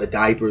 Forget about the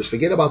diapers,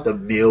 forget about the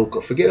milk,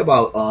 or forget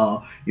about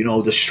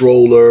the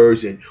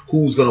strollers and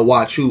who's gonna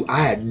watch who.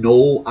 I had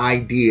no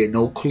idea,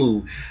 no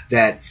clue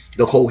that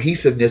the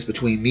cohesiveness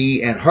between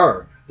me and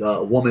her,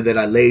 the woman that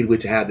I laid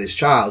with to have this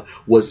child,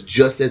 was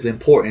just as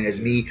important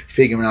as me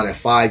figuring out a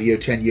 5-year,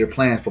 10-year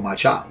plan for my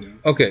child.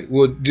 Okay,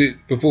 well,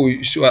 before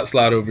we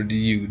slide over to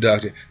you,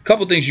 Doctor, a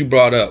couple things you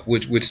brought up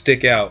which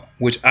stick out,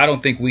 which I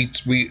don't think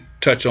we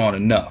touch on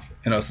enough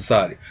in our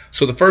society.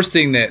 So the first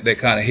thing that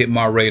kind of hit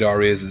my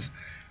radar is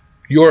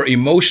your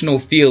emotional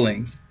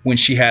feelings when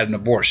she had an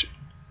abortion,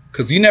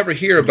 because you never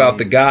hear about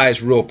the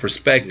guy's real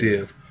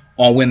perspective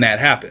on when that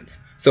happens.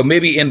 So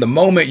maybe in the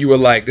moment you were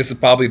like, this is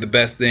probably the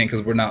best thing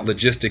because we're not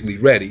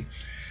logistically ready.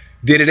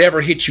 Did it ever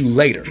hit you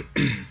later?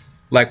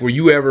 Like, were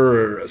you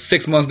ever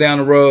 6 months down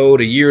the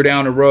road, a year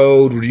down the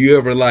road? Were you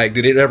ever like,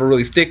 did it ever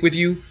really stick with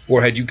you,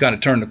 or had you kind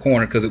of turned the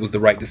corner because it was the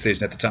right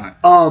decision at the time?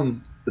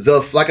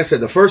 Like I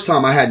said, the first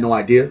time I had no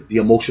idea the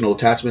emotional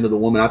attachment of the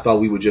woman. I thought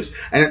we would just,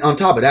 and on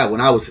top of that, when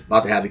I was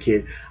about to have the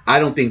kid, I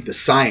don't think the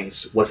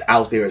science was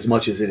out there as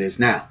much as it is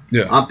now.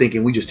 Yeah. I'm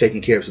thinking we just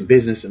taking care of some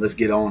business and let's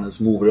get on,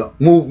 let's move it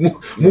up,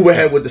 move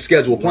ahead with the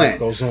schedule plan.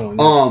 Goes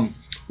on,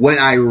 when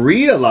I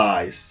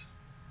realized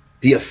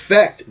the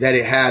effect that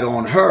it had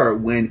on her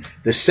when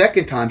the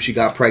second time she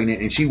got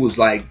pregnant and she was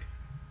like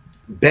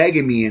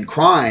begging me and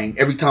crying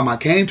every time I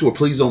came to her,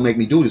 please don't make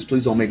me do this,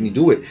 please don't make me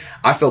do it.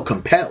 I felt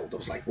compelled. I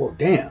was like, well,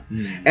 damn.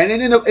 And then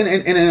in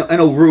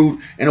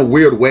a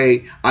weird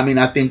way, I mean,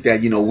 I think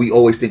that, we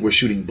always think we're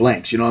shooting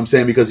blanks, you know what I'm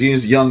saying? Because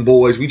these young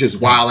boys, we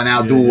just wilding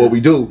out doing what we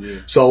do.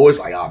 Yeah. So it's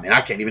like, oh man,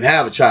 I can't even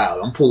have a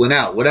child. I'm pulling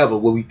out, whatever,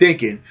 what we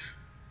thinking.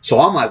 So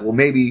I'm like, well,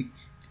 maybe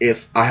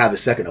if I have a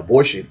second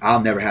abortion,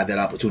 I'll never have that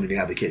opportunity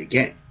to have a kid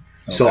again.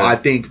 Okay. So I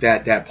think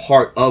that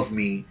part of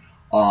me,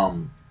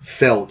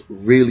 felt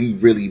really,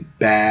 really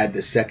bad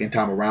the second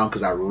time around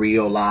because I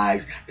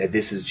realized that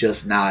this is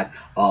just not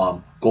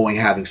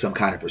having some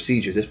kind of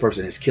procedure. This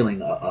person is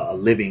killing a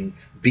living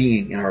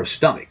being in her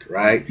stomach,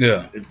 right?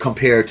 Yeah.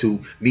 Compared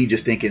to me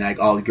just thinking like,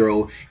 oh,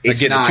 girl,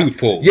 it's not not. A tooth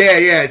pulled.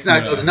 Yeah, it's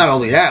not. Yeah. Not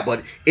only that,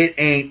 but it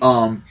ain't.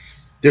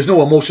 There's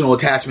no emotional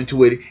attachment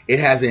to it. It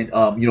hasn't,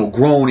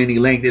 grown any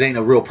length. It ain't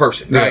a real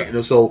person, right?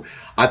 Yeah. So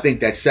I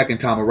think that second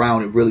time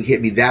around, it really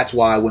hit me. That's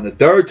why when the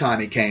third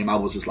time it came, I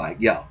was just like,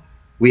 yo,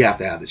 we have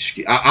to have this.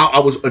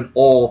 I was in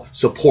all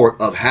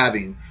support of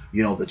having,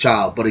 the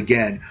child. But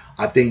again,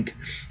 I think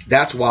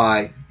that's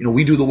why,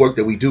 we do the work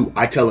that we do.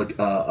 I tell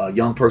a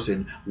young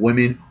person,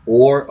 women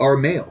or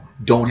male,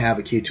 don't have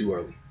a kid too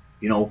early.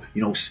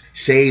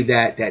 Save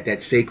that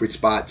sacred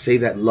spot,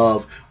 save that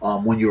love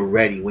when you're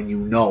ready, when you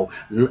know.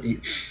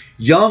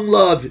 Young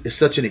love is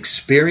such an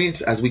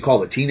experience, as we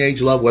call it,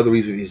 teenage love, whether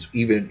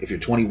even if you're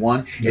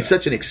 21. Yeah. It's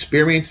such an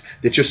experience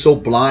that you're so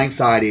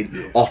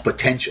blindsided off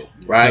potential,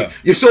 right? Yeah.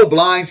 You're so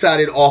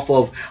blindsided off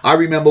of, I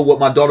remember what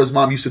my daughter's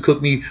mom used to cook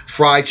me,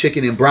 fried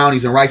chicken and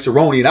brownies and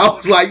rice-a-roni, and I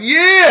was like,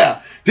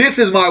 yeah, this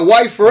is my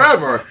wife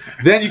forever.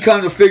 Then you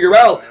kind of figure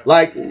out,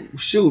 like,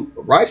 shoot,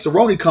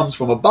 rice-a-roni comes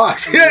from a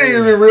box. It ain't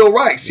even real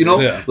rice,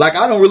 Yeah. Like,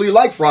 I don't really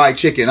like fried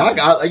chicken. I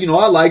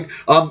like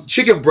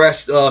chicken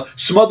breast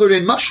smothered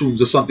in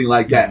mushrooms or something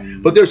like that.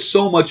 Mm. But there's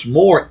so much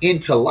more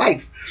into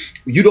life.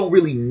 You don't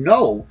really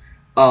know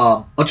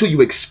until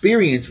you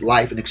experience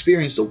life and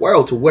experience the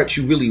world to what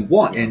you really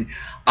want. And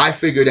I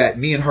figure that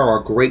me and her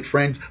are great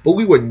friends, but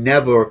we were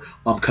never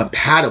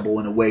compatible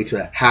in a way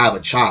to have a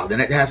child.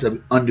 And it has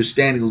to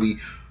understandably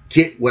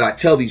get what I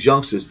tell these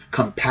youngsters.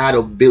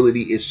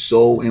 Compatibility is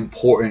so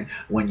important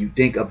when you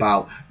think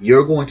about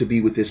you're going to be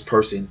with this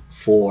person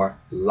for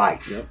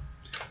life. Yep.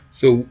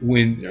 So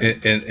when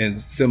and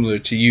similar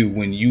to you,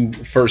 when you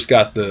first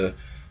got the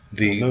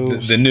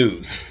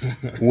news,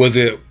 was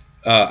it?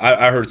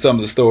 I heard some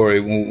of the story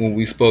when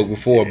we spoke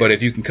before, but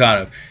if you can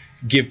kind of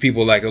give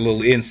people like a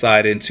little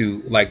insight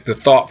into like the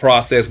thought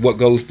process, what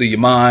goes through your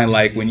mind,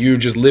 like when you're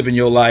just living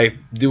your life,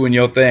 doing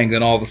your thing,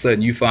 and all of a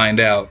sudden you find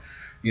out,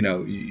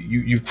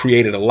 you've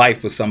created a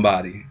life with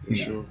somebody.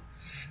 Sure.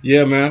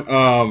 Yeah,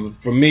 man.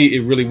 For me,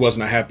 it really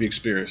wasn't a happy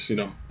experience,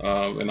 and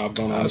I've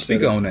gone on to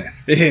speak on that.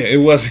 Yeah, it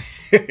wasn't.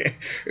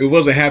 It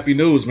wasn't happy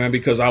news, man,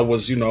 because I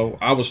was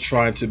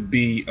trying to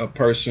be a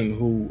person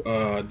who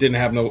didn't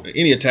have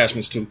any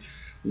attachments to,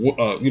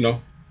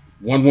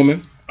 one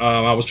woman.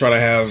 I was trying to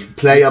have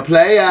player. Yeah,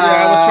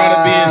 I was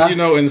trying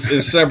to be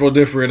in several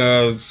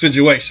different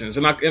situations,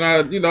 and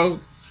I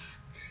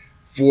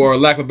for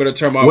lack of a better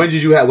term. When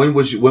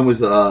was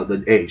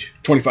the age?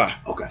 25.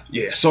 Okay.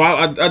 Yeah, so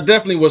I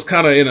definitely was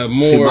kind of in a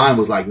more. See, mine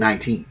was like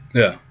 19.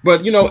 Yeah.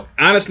 But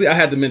honestly, I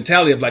had the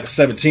mentality of like a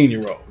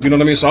 17-year-old. You know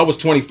what I mean? So I was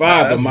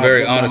 25, but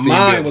my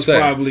mind was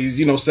probably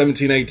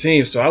 17,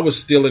 18. So I was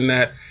still in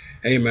that.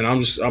 Hey man,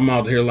 I'm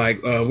out here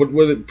like what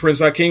did Prince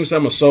Hakeem say?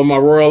 I'm gonna sow my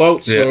royal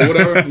oats or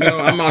whatever.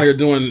 I'm out here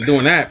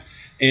doing that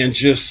and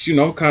just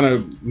kind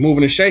of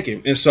moving and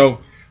shaking. And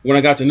so when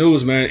I got the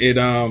news, man,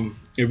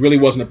 it really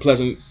wasn't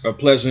a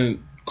pleasant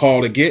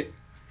call to get.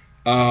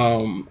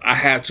 I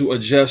had to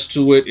adjust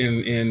to it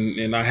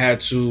and I had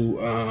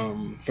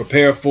to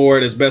prepare for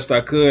it as best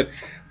I could.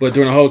 But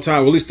during the whole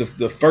time, at least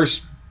the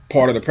first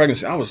part of the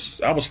pregnancy, I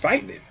was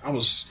fighting it. I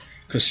was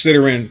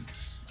considering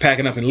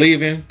packing up and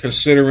leaving,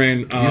 considering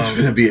you're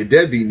gonna be a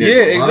deadbeat nigga.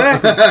 Yeah,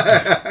 exactly.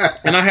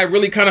 And I had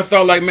really kind of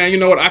thought like, man, you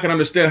know what? I can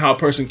understand how a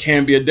person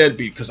can be a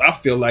deadbeat because I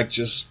feel like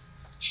just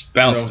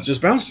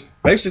bouncing,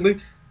 basically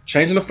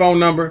changing the phone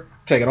number,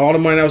 taking all the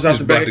money that was out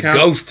the bank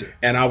account,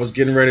 and I was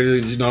getting ready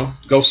to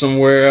go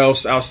somewhere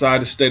else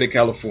outside the state of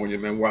California,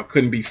 man, where I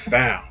couldn't be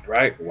found,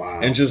 right?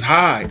 Wow. And just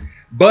hide.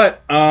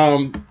 But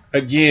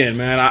again,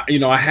 man,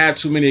 I had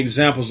too many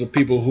examples of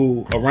people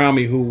who around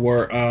me who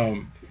were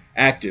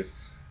active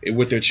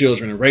with their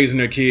children and raising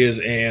their kids,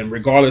 and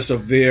regardless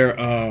of their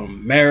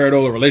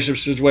marital or relationship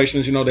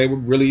situations, they were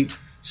really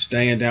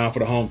staying down for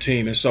the home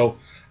team. And so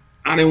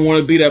I didn't want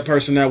to be that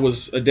person that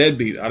was a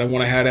deadbeat. I didn't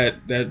want to have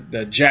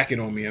that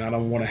jacket on me, and I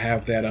don't want to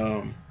have that.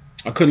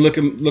 I couldn't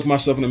look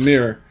myself in the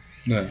mirror,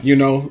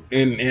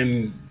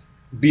 and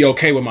be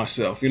okay with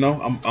myself.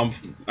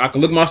 I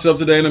can look myself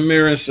today in the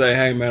mirror and say,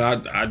 hey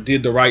man, I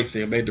did the right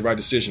thing, made the right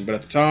decision. But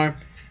at the time,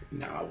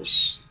 I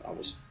was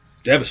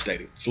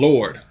devastated,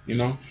 floored.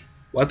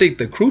 Well, I think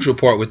the crucial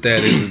part with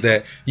that is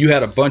that you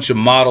had a bunch of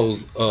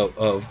models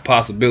of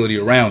possibility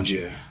around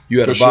you. Yeah,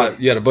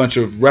 you had a bunch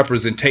of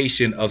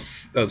representation of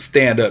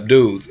stand-up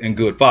dudes and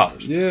good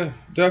fathers. Yeah,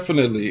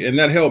 definitely, and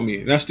that helped me.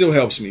 And that still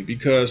helps me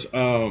because,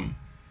 the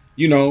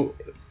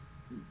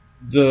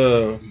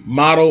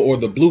model or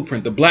the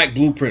blueprint, the black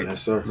blueprint,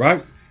 yes, sir.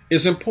 Right,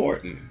 is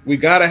important. We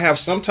got to have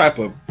some type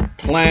of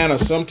plan or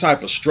some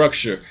type of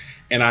structure,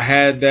 and I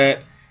had that,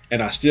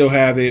 and I still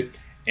have it,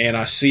 and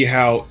I see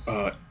how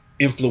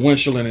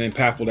influential and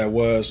impactful that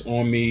was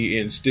on me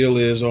and still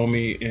is on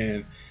me.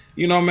 And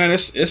you know, man,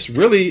 it's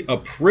really a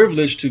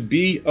privilege to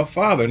be a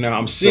father. Now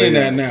I'm seeing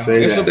that now.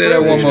 Say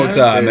that one more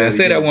time, man.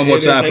 Say that one more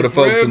time for the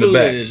folks in the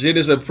back. It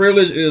is a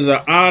privilege. It is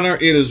an honor.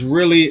 It is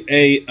really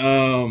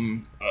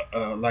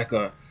like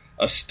a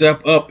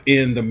step up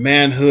in the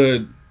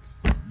manhood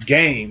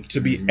game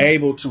to be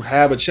able to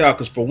have a child.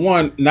 Because for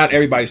one, not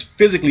everybody's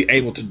physically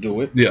able to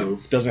do it. Yeah,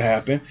 doesn't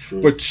happen.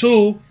 True. For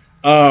two,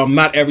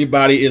 not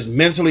everybody is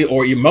mentally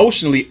or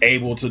emotionally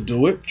able to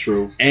do it.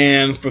 True.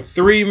 And for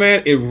three,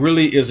 man, it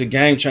really is a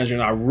game changer.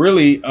 And I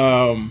really,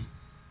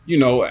 you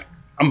know,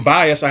 I'm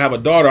biased. I have a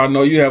daughter. I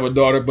know you have a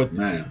daughter, but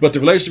the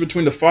relationship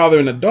between the father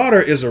and the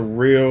daughter is a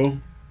real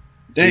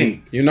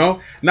thing. You know,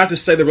 not to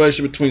say the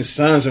relationship between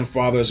sons and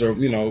fathers, or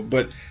you know,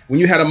 but when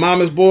you had a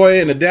mama's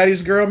boy and a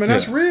daddy's girl, man,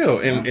 that's real.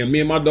 And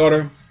me and my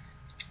daughter,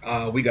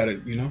 we got a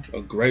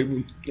great.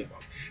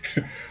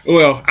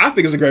 Well, I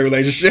think it's a great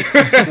relationship.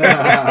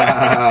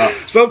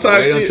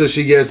 Sometimes until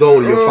she gets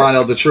older, you'll find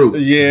out the truth.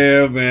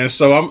 Yeah, man.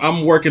 So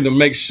I'm working to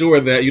make sure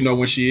that, you know,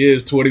 when she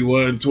is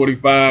 21,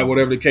 25,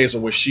 whatever the case,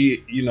 or when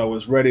she, you know,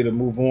 is ready to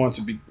move on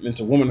to be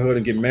into womanhood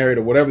and get married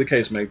or whatever the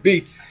case may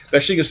be,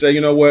 that she can say,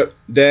 you know what,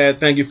 Dad,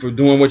 thank you for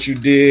doing what you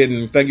did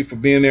and thank you for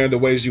being there in the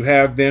ways you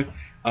have been.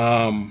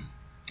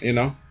 You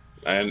know.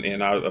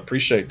 And I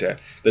appreciate that.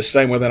 The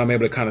same way that I'm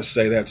able to kind of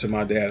say that to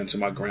my dad and to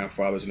my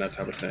grandfathers and that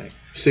type of thing.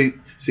 See,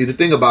 the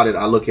thing about it,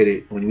 I look at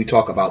it when we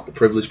talk about the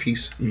privilege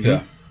piece.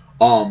 Yeah.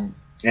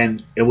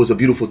 And it was a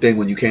beautiful thing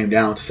when you came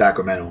down to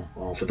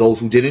Sacramento. For those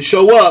who didn't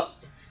show up,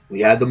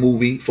 we had the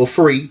movie for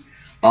free.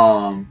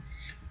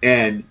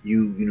 And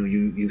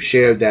you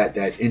shared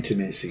that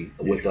intimacy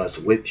with us,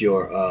 with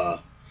your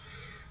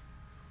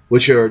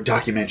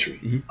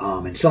documentary,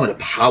 and some of the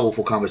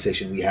powerful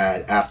conversation we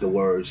had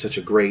afterwards. Such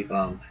a great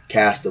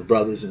cast of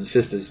brothers and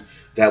sisters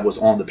that was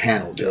on the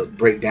panel to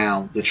break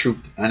down the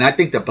truth, and I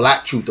think the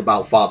black truth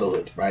about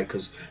fatherhood, right?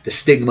 Because the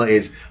stigma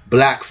is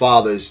black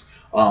fathers.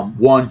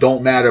 One,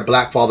 don't matter.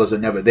 Black fathers are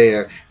never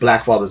there.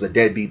 Black fathers are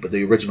deadbeat, but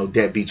the original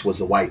deadbeats was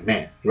the white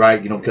man,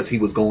 right? You know, because he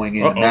was going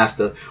in, the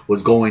master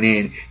was going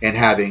in and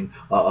having,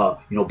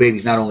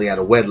 babies not only out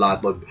of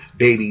wedlock, but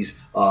babies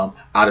out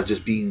of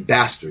just being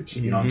bastards.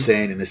 You know what I'm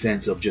saying? In the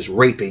sense of just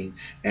raping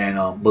and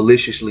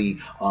maliciously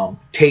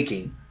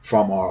taking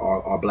from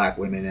our black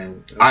women.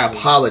 And I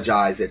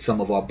apologize that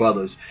some of our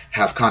brothers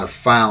have kind of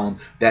found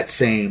that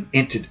same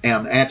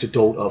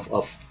antidote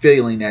of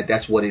feeling that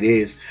that's what it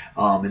is,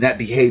 and that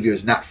behavior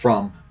is not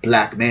from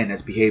black men.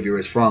 That behavior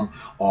is from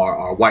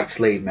our white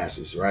slave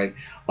masters, right?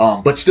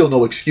 But still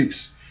no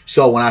excuse.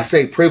 So when I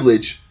say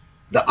privilege,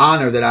 the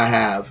honor that I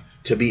have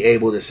to be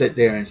able to sit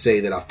there and say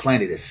that I've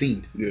planted a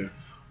seed,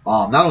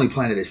 not only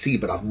planted a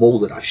seed, but I've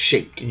molded, I've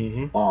shaped.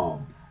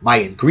 My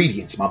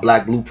ingredients, my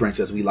black blueprints,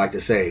 as we like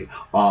to say,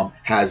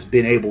 has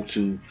been able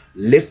to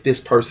lift this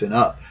person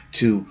up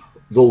to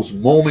those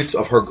moments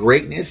of her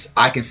greatness.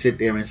 I can sit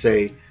there and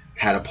say,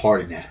 had a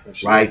part in that,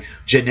 right?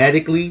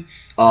 Genetically,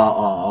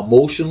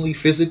 emotionally,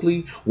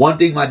 physically. One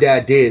thing my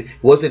dad did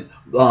wasn't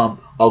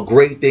a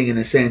great thing in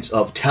the sense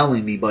of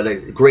telling me, but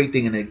a great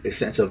thing in the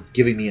sense of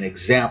giving me an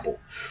example.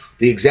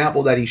 The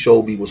example that he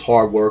showed me was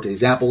hard work. The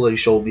example that he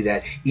showed me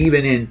that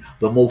even in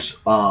the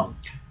most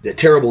the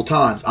terrible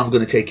times, I'm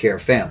going to take care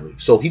of family.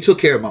 So he took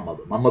care of my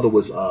mother. My mother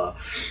was, I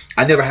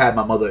never had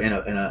my mother in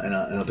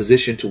a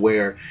position to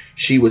where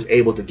she was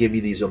able to give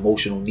me these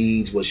emotional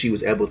needs, where she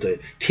was able to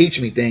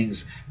teach me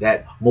things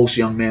that most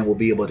young men will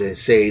be able to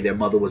say their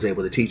mother was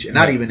able to teach. And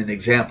not even an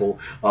example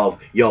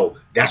of, yo,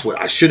 that's what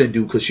I shouldn't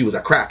do because she was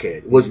a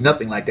crackhead. It was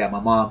nothing like that. My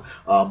mom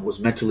was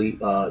mentally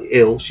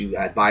ill. She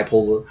had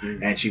bipolar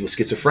and she was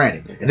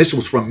schizophrenic. And this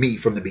was from me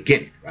from the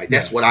beginning, right?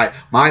 That's what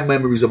my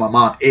memories of my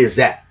mom is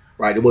that.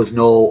 Right, it was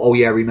no. Oh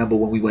yeah, I remember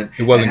when we went.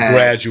 It wasn't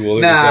gradual.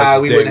 We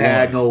wouldn't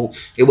have no.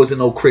 It wasn't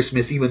no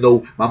Christmas, even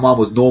though my mom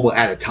was normal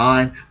at a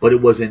time, but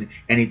it wasn't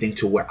anything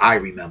to where I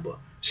remember.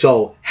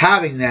 So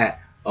having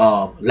that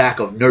lack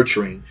of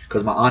nurturing,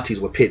 because my aunties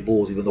were pit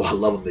bulls, even though I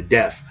love them to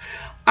death,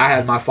 I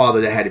had my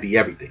father that had to be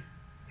everything.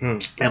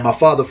 And my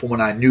father, from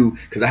when I knew,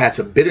 because I had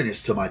some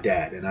bitterness to my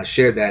dad, and I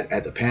shared that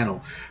at the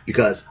panel,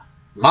 because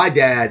my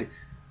dad,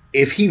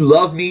 if he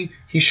loved me,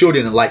 he sure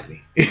didn't like me.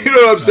 You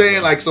know what I'm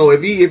saying? Like, so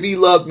if he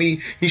loved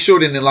me, he sure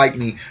didn't like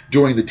me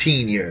during the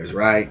teen years,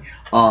 right?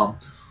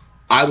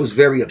 I was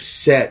very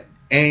upset,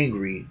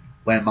 angry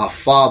when my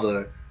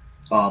father,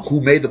 who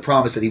made the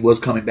promise that he was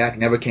coming back,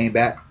 never came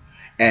back,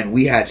 and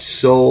we had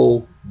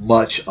so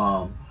much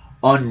some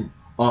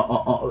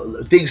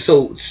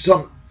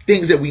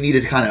things that we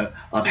needed to kind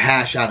of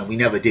hash out, and we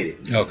never did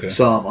it. Okay.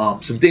 Some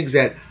things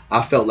that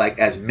I felt like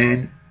as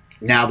men,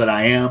 now that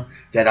I am,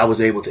 that I was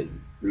able to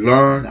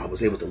learn, I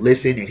was able to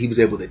listen, and he was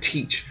able to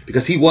teach,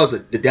 because he was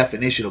the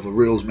definition of a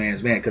real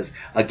man's man. Because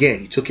again,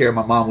 he took care of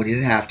my mom when he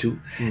didn't have to,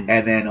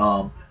 and then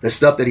the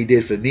stuff that he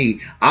did for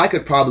me, I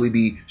could probably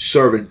be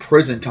serving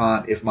prison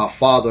time if my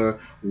father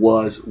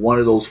was one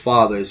of those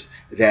fathers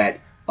that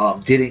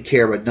didn't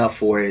care enough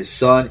for his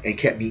son and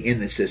kept me in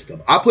the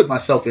system. I put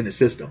myself in the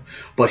system,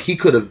 but he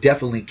could have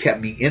definitely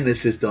kept me in the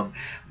system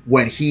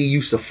when he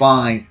used to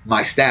find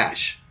my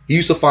stash. He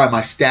used to find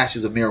my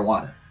stashes of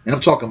marijuana. And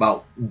I'm talking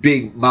about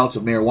big amounts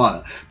of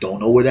marijuana.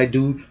 Don't know where that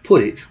dude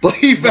put it, but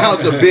he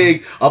found some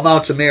big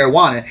amounts of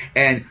marijuana.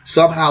 And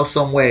somehow,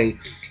 some way,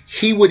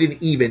 he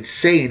wouldn't even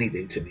say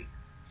anything to me.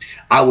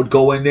 I would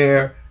go in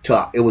there.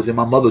 It was in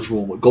my mother's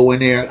room. Would go in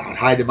there. I'd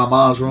hide in my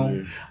mom's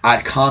room.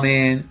 I'd come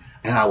in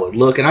and I would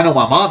look. And I know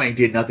my mom ain't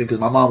did nothing because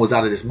my mom was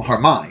out of her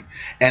mind.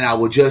 And I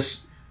would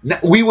just,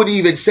 we wouldn't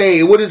even say,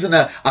 it wasn't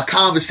a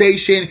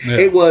conversation. Yeah.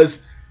 It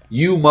was,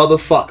 you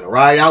motherfucker,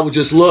 right? I would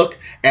just look.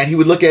 And he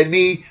would look at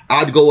me.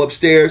 I'd go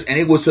upstairs, and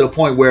it was to the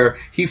point where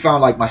he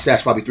found like my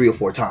stash probably 3 or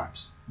 4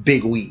 times,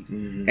 big weed,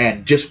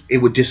 and just it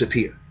would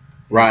disappear,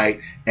 right?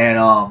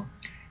 And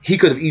he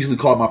could have easily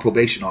called my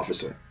probation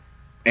officer,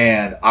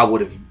 and I would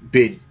have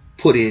been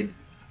put in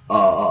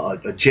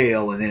a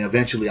jail, and then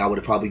eventually I would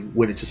have probably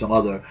went into some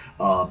other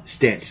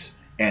stints.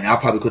 And I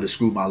probably could have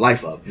screwed my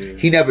life up. Yeah.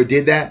 He never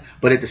did that,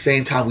 but at the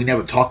same time, we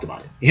never talked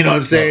about it. You know what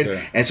I'm saying?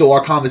 Okay. And so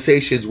our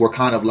conversations were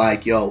kind of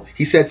like, yo,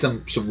 he said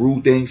some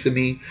rude things to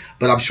me,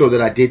 but I'm sure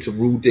that I did some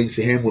rude things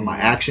to him with my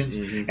actions.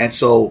 And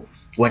so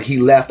when he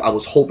left, I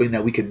was hoping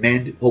that we could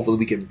mend, hopefully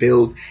we can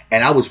build.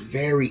 And I was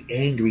very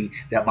angry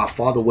that my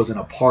father wasn't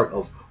a part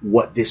of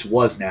what this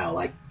was now.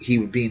 Like, he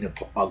would be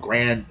a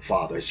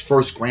grandfather. His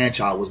first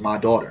grandchild was my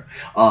daughter.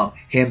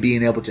 Him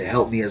being able to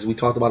help me, as we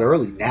talked about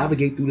earlier,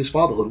 navigate through this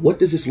fatherhood. What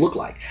does this look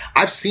like?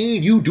 I've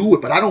seen you do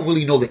it, but I don't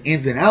really know the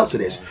ins and outs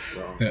of this.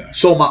 Yeah.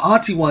 So my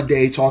auntie one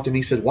day talked to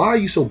me, said, why are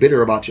you so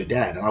bitter about your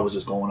dad? And I was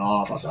just going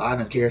off. I said, I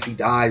don't care if he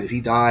dies. If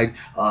he died,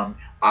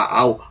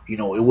 I'll, it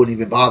wouldn't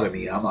even bother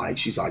me. I'm like,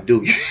 she's like,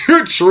 dude,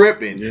 you're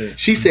tripping. Yeah.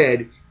 She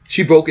said,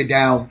 she broke it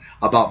down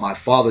about my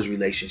father's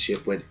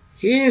relationship with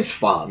his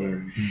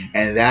father.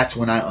 And that's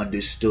when I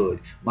understood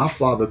my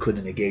father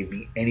couldn't have gave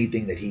me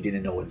anything that he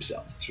didn't know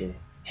himself. True.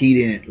 He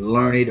didn't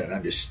learn it and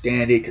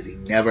understand it because he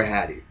never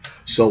had it.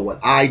 So what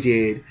I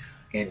did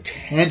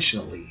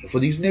intentionally, for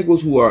these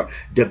niggas who are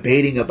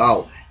debating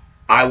about,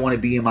 I want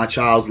to be in my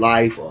child's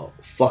life, or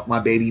fuck my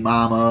baby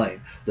mama,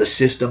 and the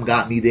system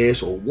got me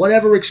this, or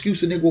whatever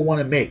excuse a nigga will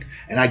want to make.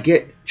 And I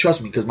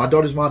trust me, because my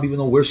daughter's mom, even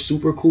though we're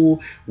super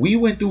cool, we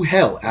went through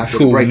hell after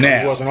the breakup.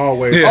 It wasn't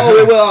always. Yeah.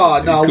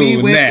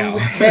 We went through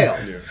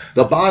hell. Yeah.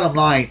 The bottom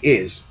line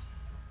is,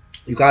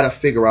 you got to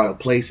figure out a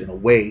place and a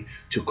way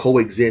to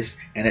coexist,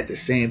 and at the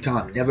same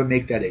time, never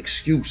make that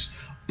excuse,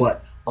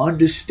 but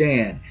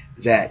understand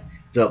that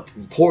the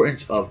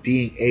importance of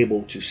being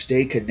able to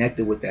stay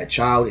connected with that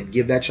child and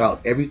give that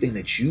child everything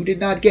that you did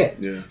not get.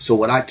 Yeah. So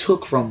what I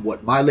took from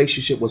what my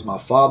relationship with my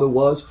father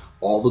was,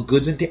 all the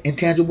goods and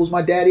intangibles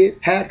my daddy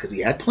had, because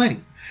he had plenty.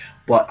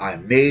 But I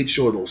made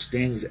sure those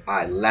things that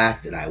I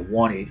lacked, that I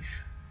wanted,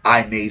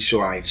 I made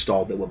sure I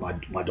installed it with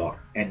my daughter.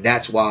 And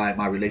that's why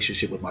my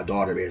relationship with my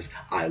daughter is,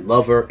 I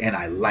love her and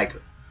I like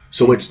her.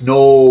 So it's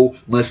no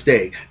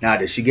mistake. Now,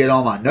 does she get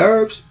on my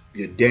nerves?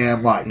 You're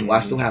damn right. Do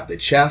I still have to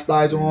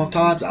chastise her on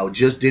times? I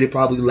just did it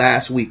probably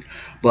last week.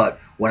 But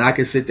when I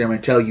can sit there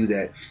and tell you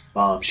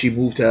that she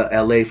moved to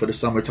LA for the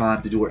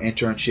summertime to do her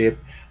internship.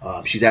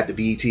 She's at the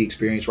BET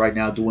Experience right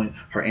now doing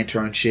her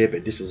internship.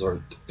 And this is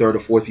her 3rd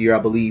or 4th year,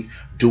 I believe,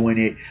 doing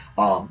it.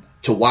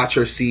 To watch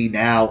her see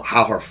now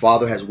how her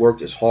father has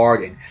worked as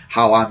hard, and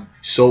how I'm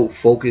so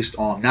focused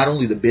on not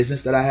only the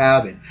business that I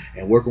have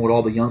and working with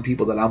all the young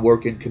people that I'm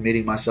working,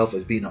 committing myself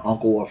as being an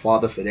uncle or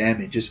father for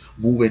them, and just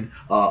moving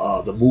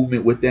the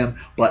movement with them.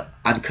 But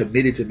I'm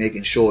committed to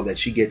making sure that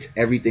she gets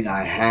everything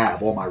I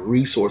have, all my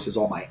resources,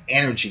 all my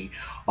energy,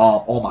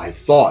 all my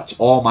thoughts,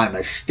 all my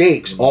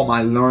mistakes, all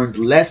my learned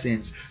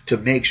lessons, to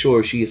make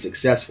sure she is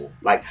successful.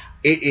 Like,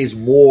 it is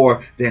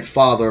more than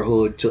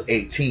fatherhood till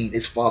 18.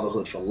 It's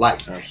fatherhood for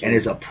life. Absolutely. And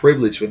it's a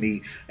privilege for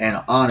me and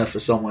an honor for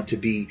someone to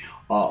be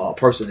a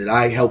person that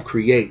I help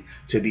create,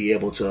 to be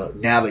able to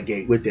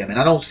navigate with them. And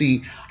I don't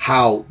see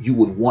how you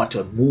would want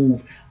to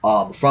move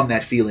from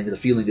that feeling. The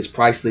feeling is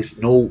priceless.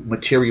 No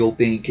material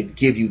thing can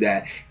give you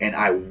that. And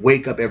I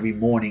wake up every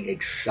morning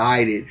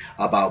excited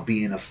about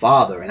being a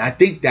father. And I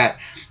think that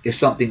is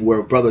something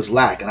where brothers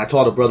lack. And I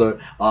told a brother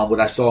what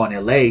I saw in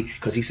LA,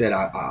 because he said,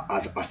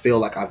 I feel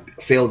like I've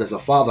failed as a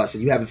father. I said,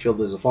 you haven't failed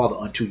as a father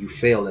until you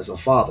fail as a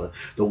father.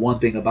 The one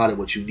thing about it,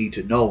 what you need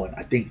to know, and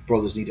I think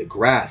brothers need to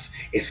grasp,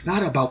 it's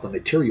not about the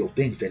material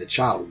things that a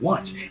child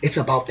wants. It's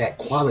about that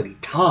quality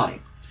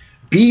time.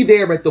 Be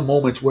there at the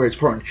moments where it's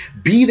pertinent.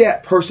 Be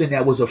that person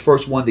that was the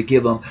first one to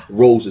give them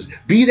roses.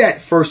 Be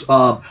that first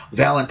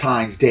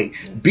Valentine's Day.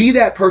 Be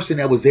that person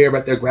that was there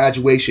at their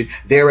graduation,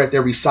 there at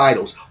their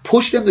recitals.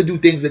 Push them to do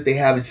things that they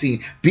haven't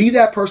seen. Be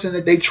that person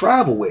that they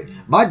travel with.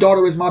 My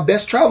daughter is my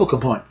best travel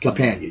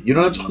companion. You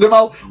know what I'm talking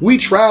about? We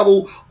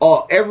travel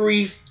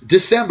every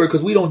December,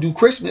 because we don't do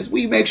Christmas.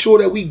 We make sure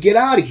that we get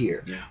out of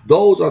here. Yeah.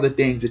 Those are the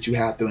things that you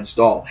have to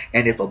install.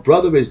 And if a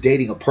brother is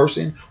dating a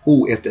person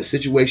who, if the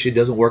situation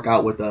doesn't work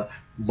out with the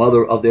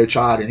mother of their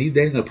child, and he's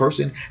dating a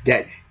person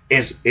that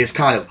is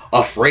kind of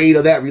afraid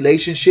of that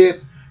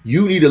relationship,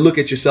 you need to look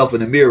at yourself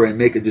in the mirror and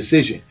make a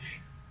decision.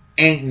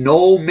 Ain't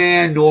no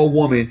man nor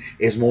woman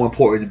is more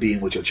important than being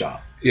with your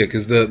child. Yeah,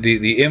 because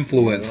the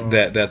influence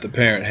that the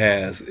parent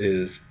has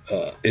is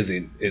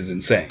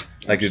insane.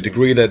 Like the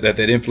degree that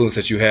influence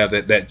that you have,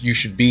 that you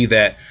should be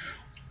that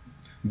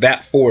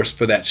force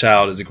for that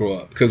child as they grow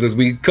up. Because as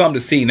we come to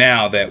see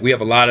now that we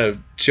have a lot of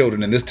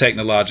children in this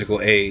technological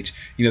age,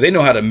 they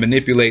know how to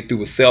manipulate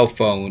through a cell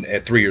phone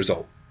at 3 years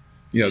old.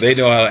 They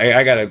know how.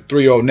 I got a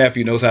 3-year-old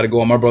nephew knows how to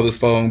go on my brother's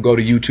phone, go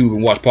to YouTube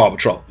and watch Paw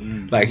Patrol.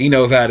 Like he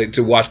knows how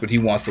to watch what he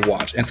wants to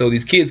watch. And so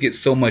these kids get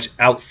so much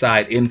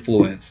outside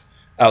influence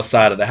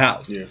outside of the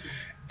house,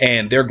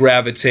 and they're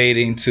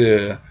gravitating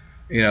to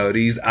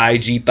these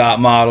IG thought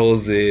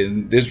models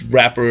and this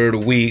rapper of the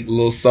week,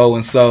 little so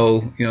and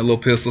so, little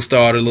pistol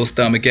starter, little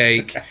stomach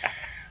ache,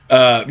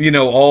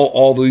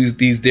 all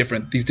these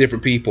different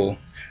people,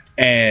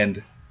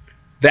 and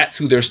that's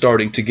who they're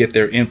starting to get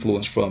their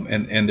influence from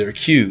and their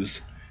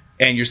cues.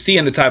 And you're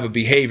seeing the type of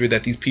behavior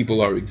that these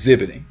people are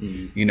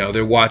exhibiting.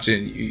 They're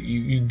watching.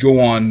 You go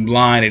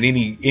online at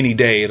any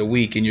day of the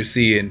week, and you're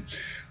seeing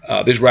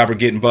this rapper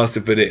getting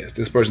busted for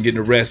this person getting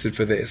arrested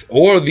for this,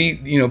 or the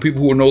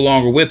people who are no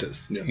longer with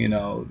us.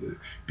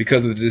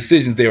 Because of the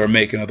decisions they were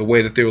making or the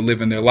way that they were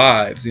living their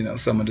lives.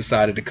 Someone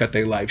decided to cut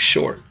their life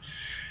short.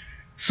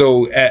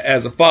 So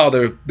as a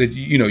father, that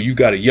you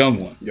got a young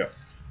one. Yeah.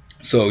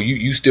 So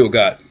you still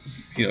got,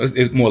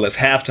 it's more or less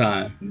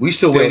halftime. We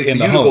still waiting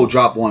for you to go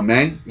drop one,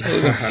 man.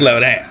 Slow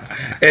down.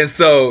 And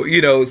so,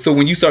 so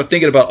when you start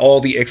thinking about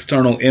all the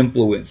external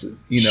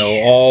influences,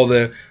 all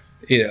the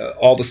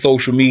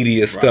social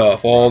media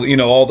stuff, all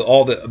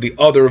the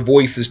other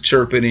voices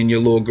chirping in your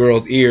little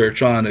girl's ear,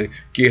 trying to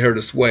get her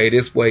to sway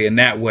this way and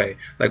that way.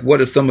 Like, what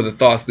are some of the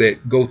thoughts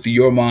that go through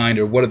your mind,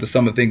 or what are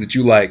some of the things that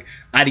you like?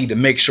 I need to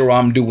make sure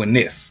I'm doing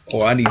this,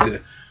 or I need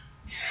to.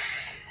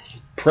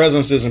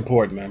 Presence is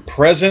important, man.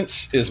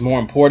 Presence is more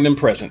important than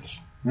presence.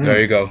 There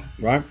you go.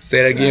 Right?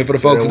 Say that again for the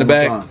folks in the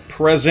back. Time.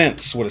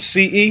 Presence with a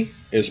CE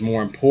is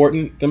more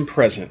important than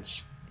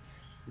presence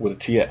with a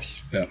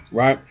TS. Yeah.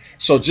 Right?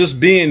 So just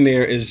being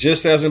there is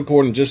just as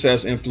important, just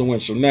as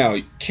influential. Now,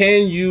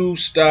 can you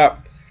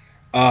stop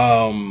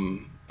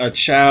a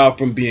child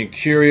from being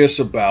curious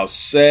about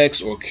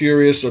sex, or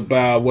curious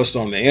about what's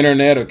on the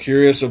internet, or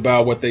curious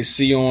about what they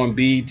see on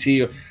BET?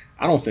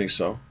 I don't think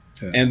so.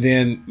 Yeah. And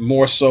then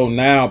more so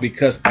now,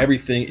 because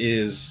everything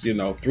is,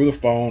 through the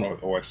phone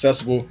or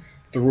accessible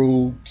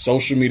through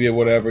social media,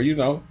 whatever, you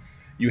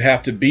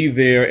have to be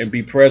there and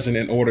be present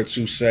in order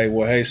to say,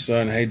 well, hey,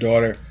 son, hey,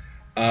 daughter,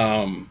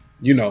 that's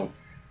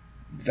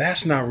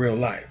not real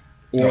life.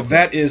 Or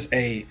that is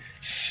a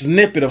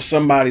snippet of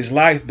somebody's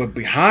life. But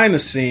behind the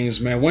scenes,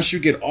 man, once you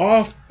get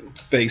off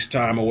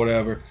FaceTime or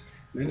whatever,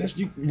 man,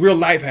 real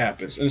life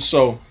happens. And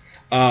so,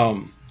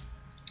 I'm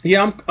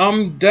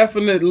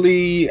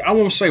definitely, I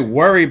won't say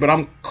worried, but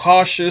I'm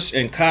cautious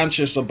and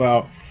conscious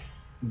about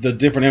the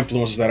different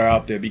influences that are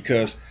out there,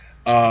 because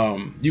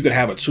you could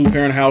have a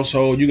 2-parent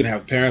household, you could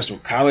have parents who are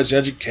college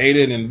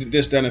educated and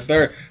this, that, and the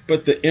third,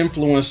 but the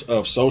influence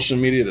of social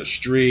media, the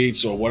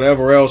streets, or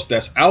whatever else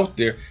that's out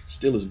there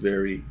still is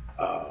very,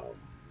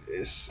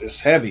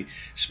 it's heavy,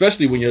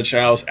 especially when your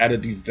child's at a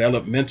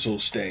developmental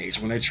stage,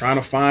 when they're trying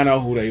to find out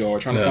who they are,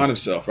 trying to find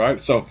themselves,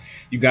 right? So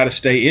you got to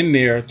stay in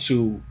there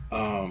to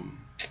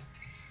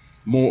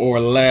more or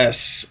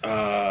less,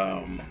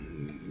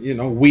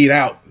 weed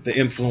out the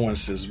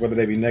influences, whether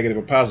they be negative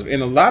or positive.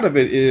 And a lot of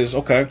it is,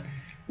 okay,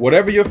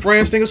 whatever your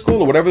friends think is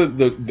cool, or whatever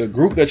the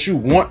group that you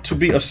want to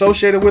be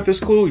associated with is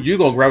cool, you're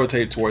going to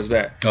gravitate towards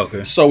that.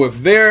 Okay. So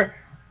if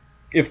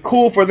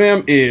cool for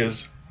them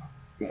is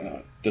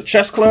the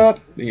chess club,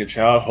 then your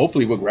child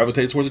hopefully will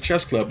gravitate towards the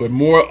chess club. But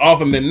more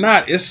often than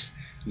not, it's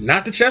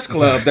not the chess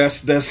club.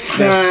 That's it's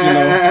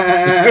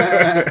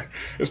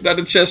not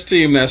the chess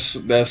team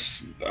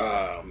that's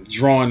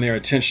drawing their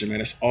attention,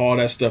 man. It's all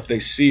that stuff they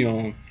see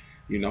on,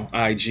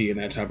 IG and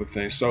that type of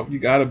thing. So you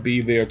got to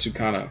be there to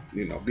kind of,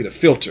 be the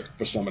filter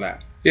for some of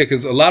that. Yeah,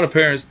 because a lot of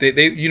parents,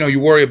 they you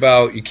worry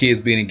about your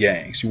kids being in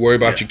gangs. You worry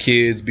about your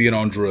kids being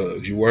on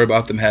drugs. You worry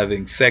about them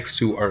having sex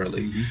too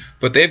early. Mm-hmm.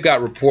 But they've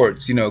got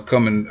reports,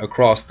 coming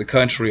across the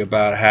country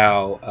about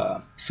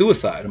how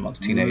suicide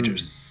amongst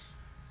teenagers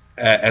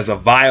as a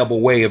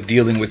viable way of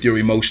dealing with your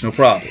emotional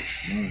problems.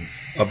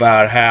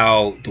 About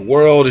how the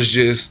world is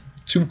just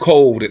too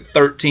cold at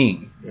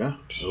 13. Yeah,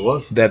 it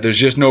was. That there's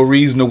just no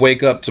reason to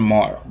wake up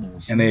tomorrow.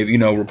 And they've,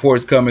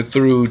 reports coming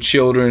through,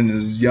 children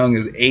as young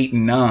as 8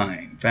 and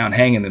 9 found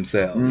hanging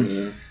themselves.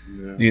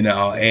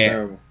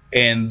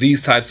 And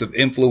these types of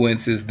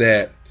influences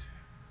that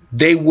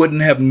they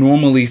wouldn't have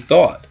normally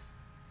thought.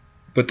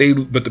 But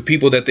the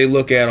people that they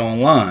look at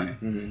online,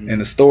 and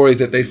the stories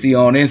that they see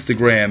on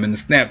Instagram and the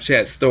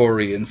Snapchat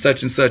story and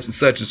such and such and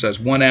such and such,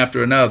 one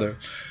after another,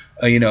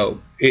 like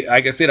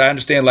I said, I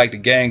understand like the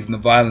gangs and the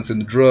violence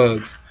and the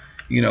drugs.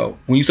 When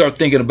you start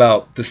thinking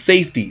about the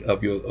safety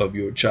of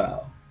your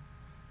child,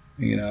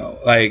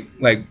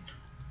 like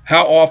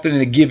how often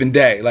in a given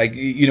day, like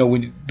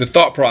when the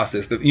thought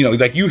process that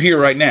like you here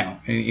right now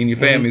and your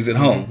family's at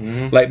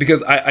home, like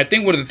because I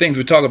think one of the things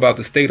we talk about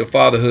the state of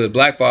fatherhood,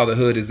 black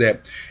fatherhood, is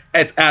that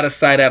it's out of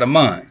sight, out of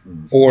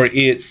mind, or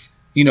it's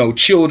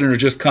children are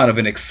just kind of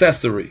an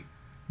accessory.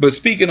 But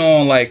speaking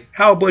on like,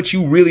 how about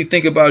you really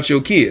think about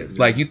your kids?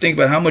 Like you think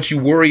about how much you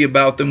worry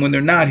about them when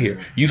they're not here.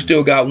 You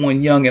still got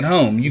one young at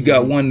home. You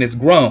got one that's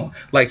grown.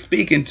 Like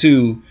speaking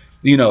to,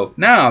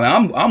 now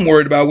I'm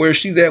worried about where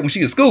she's at when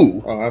she's at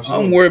school. Oh,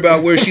 absolutely. I'm worried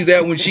about where she's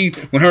at when her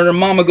and her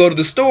mama go to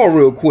the store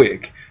real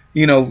quick.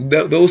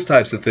 Those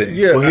types of things.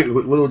 Yeah.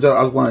 Well,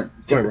 I want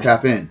to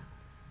tap in.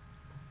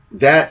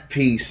 That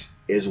piece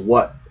is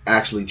what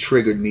actually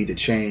triggered me to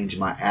change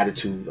my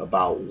attitude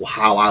about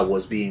how I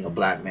was being a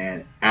black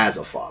man as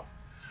a father,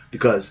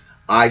 because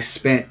I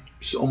spent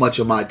so much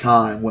of my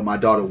time when my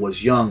daughter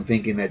was young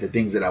thinking that the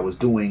things that I was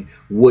doing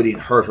wouldn't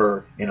hurt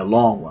her in the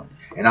long run,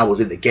 and I was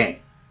in the game.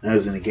 I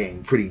was in the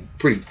game pretty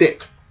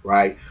thick,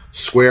 right?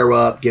 Square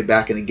up, get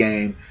back in the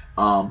game,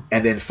 and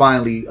then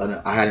finally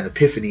I had an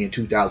epiphany in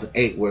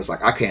 2008 where it's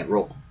like, I can't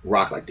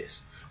rock like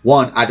this.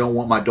 One, I don't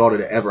want my daughter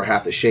to ever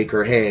have to shake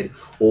her head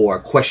or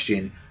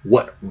question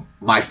what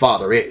my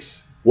father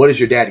is. What does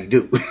your daddy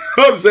do? You know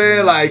what I'm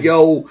saying? Like,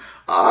 yo,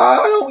 I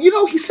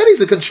don't, he said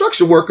he's a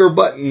construction worker,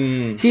 but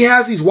he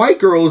has these white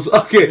girls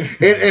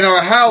in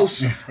our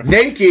house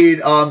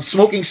naked,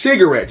 smoking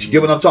cigarettes. You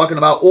get what I'm talking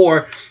about?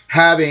 Or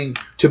having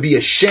to be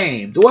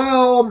ashamed.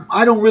 Well,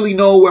 I don't really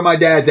know where my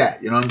dad's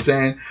at. You know what I'm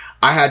saying?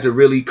 I had to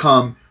really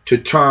come to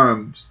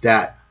terms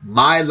that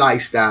my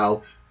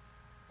lifestyle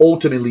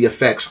ultimately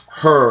affects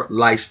her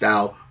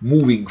lifestyle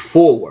moving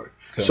forward.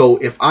 Okay. So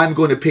if I'm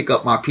going to pick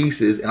up my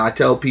pieces, and I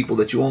tell people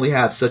that you only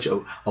have such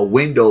a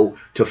window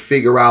to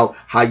figure out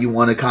how you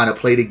want to kind of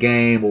play the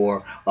game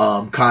or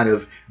kind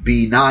of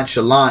be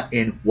nonchalant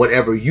in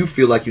whatever you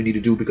feel like you need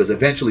to do, because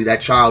eventually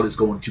that child is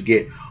going to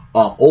get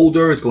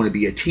older, it's going to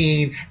be a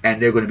teen, and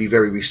they're going to be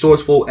very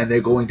resourceful, and they're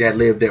going to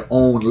live their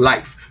own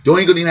life. You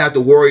don't even have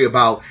to worry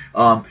about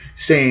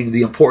saying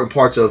the important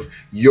parts of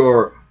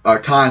your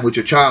time with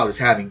your child is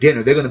having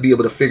dinner. They're going to be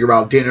able to figure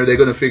out dinner. They're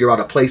going to figure out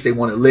a place they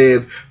want to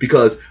live,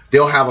 because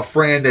they'll have a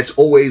friend that's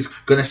always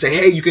going to say,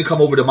 hey, you can come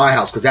over to my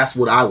house, because that's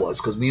what I was.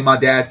 Because me and my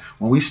dad,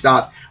 when we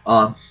stopped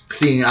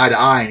seeing eye to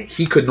eye and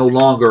he could no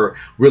longer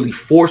really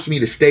force me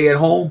to stay at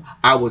home,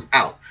 I was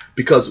out.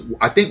 Because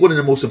I think one of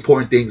the most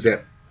important things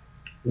that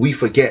we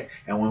forget,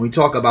 and when we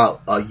talk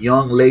about a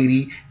young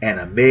lady and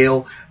a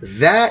male,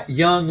 that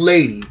young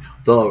lady,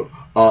 the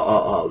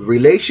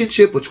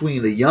relationship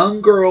between the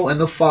young girl and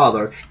the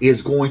father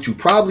is going to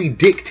probably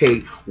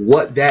dictate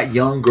what that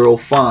young girl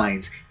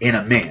finds in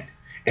a man.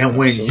 And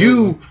when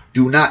you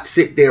do not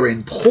sit there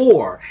and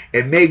pour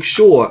and make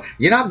sure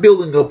you're not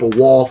building up a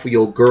wall for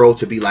your girl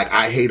to be like,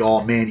 I hate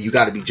all men, you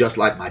got to be just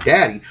like my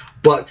daddy,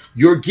 but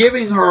you're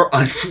giving her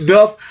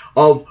enough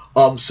of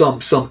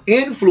some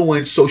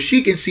influence so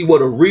she can see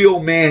what a real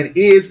man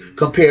is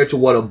compared to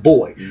what a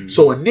boy.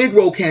 So a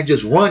Negro can't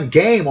just run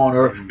game on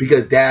her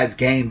because dad's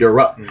gamed her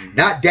up.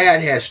 Not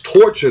dad has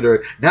tortured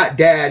her, not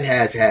dad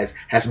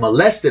has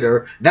molested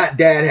her, not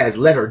dad has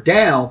let her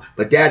down,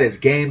 but dad has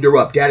gamed her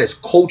up, dad has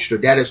coached her,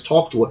 dad has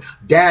talked to her,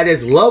 dad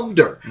has loved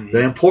her.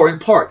 The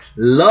important part,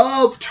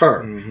 loved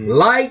her,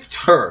 liked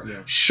her,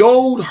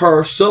 showed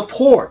her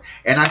support.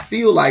 And I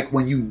feel like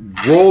when you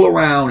roll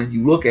around and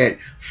you look at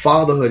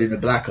fatherhood in the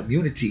black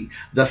community,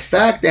 the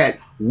fact that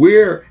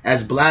we're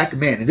as black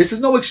men, and this is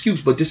no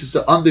excuse, but this is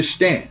to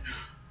understand,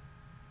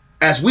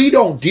 as we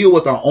don't deal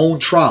with our own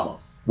trauma,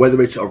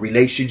 whether it's a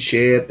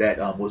relationship that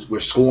we're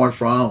scorned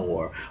from,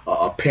 or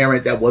a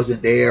parent that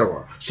wasn't there,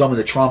 or some of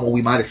the trauma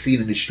we might have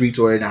seen in the streets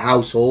or in the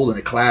household, in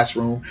the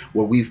classroom,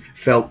 where we've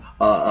felt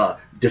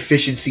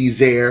deficiencies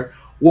there.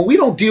 When we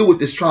don't deal with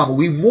this trauma,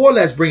 we more or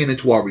less bring it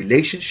into our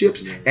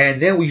relationships, and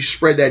then we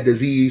spread that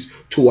disease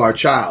to our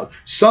child.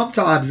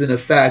 Sometimes in the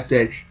fact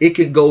that it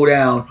can go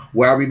down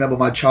where I remember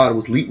my child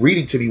was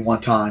reading to me one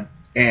time,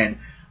 and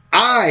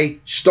I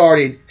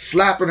started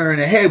slapping her in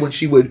the head when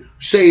she would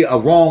say a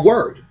wrong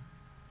word.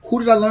 Who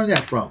did I learn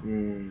that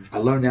from? I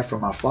learned that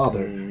from my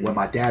father when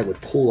my dad would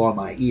pull on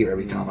my ear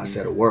every time I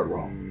said a word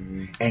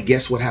wrong. And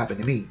guess what happened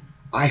to me?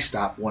 I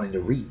stopped wanting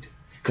to read,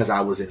 because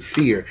I was in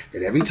fear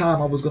that every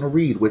time I was going to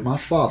read with my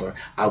father,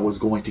 I was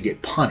going to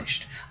get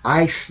punished.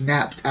 I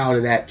snapped out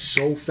of that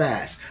so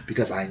fast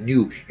because I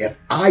knew if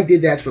I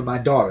did that for my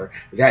daughter,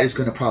 that is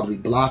going to probably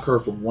block her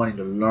from wanting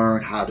to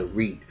learn how to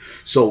read.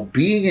 So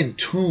being in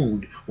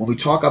tune, when we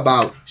talk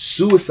about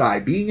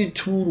suicide, being in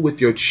tune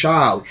with your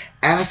child,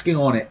 asking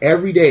on it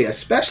every day,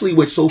 especially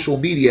with social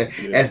media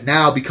as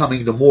now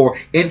becoming the more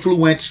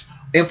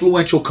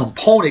influential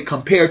component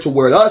compared to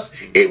where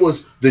it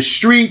was the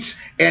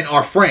streets and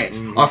our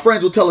friends. Our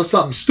friends will tell us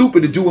something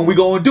stupid to do and we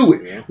go and do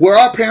it. Where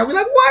our parents were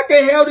like, what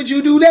the hell did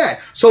you do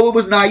that? So it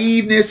was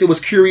naiveness, it was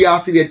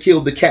curiosity that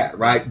killed the cat,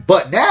 right?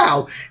 But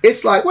now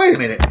it's like, wait a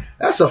minute,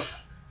 that's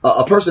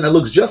a person that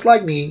looks just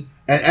like me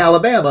in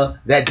Alabama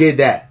that did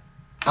that.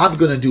 I'm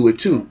going to do it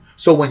too.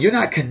 So when you're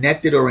not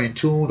connected or in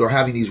tune or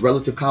having these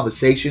relative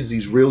conversations,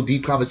 these real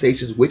deep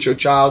conversations with your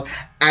child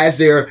as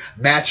they're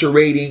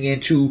maturating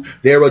into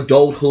their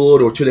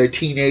adulthood or to their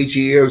teenage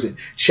years, and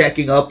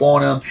checking up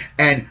on them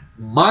and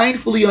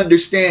mindfully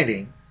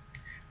understanding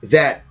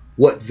that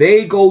what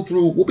they go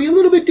through will be a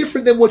little bit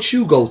different than what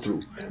you go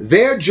through.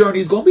 Their journey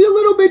is going to be a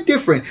little bit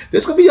different.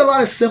 There's going to be a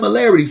lot of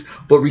similarities,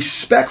 but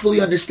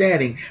respectfully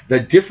understanding the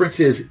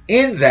differences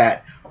in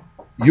that,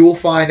 you'll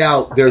find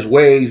out there's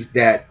ways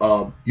that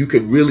you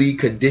can really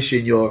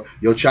condition your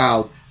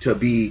child to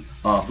be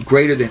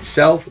greater than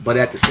self, but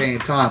at the same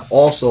time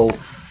also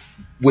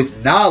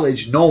with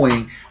knowledge,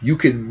 knowing you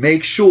can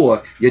make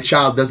sure your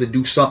child doesn't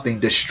do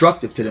something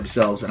destructive to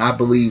themselves. And I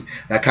believe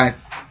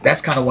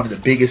that's kind of one of the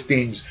biggest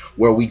things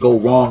where we go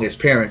wrong as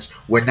parents.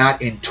 We're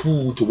not in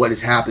tune to what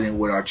is happening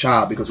with our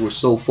child because we're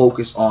so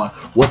focused on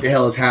what the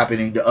hell is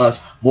happening to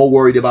us, more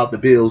worried about the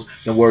bills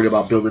than worried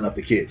about building up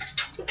the kids.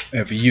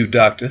 And for you,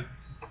 doctor,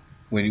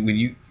 when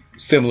you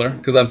similar,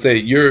 because I'm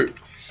saying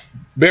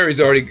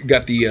Barry's already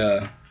got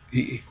the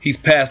he's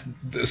past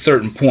a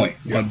certain point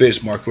on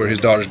Bismarck where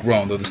his daughter's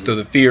grown, though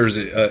the fears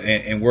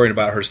and worrying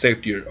about her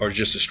safety are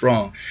just as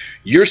strong.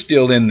 You're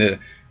still in the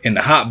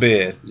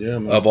hotbed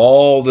of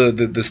all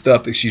the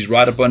stuff that she's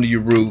right up under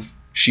your roof.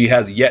 She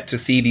has yet to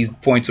see these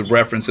points of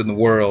reference in the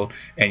world,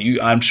 and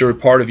I'm sure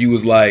part of you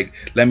was like,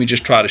 let me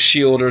just try to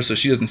shield her so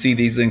she doesn't see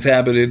these things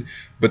happening.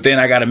 But then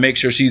I got to make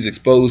sure she's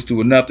exposed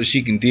to enough that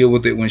she can deal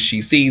with it when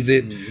she sees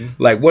it.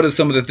 Mm-hmm. Like, what are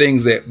some of the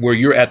things where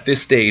you're at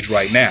this stage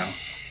right now?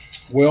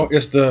 Well,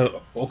 it's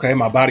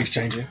my body's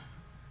changing.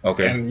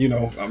 Okay. And,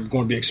 I'm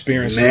going to be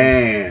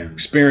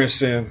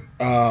experiencing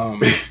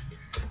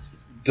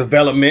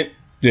development,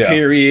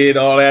 period,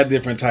 all that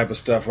different type of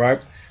stuff, right?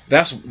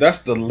 That's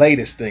the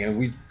latest thing, and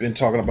we've been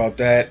talking about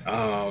that,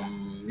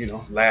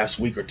 last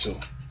week or two,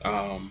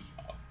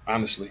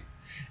 honestly.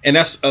 And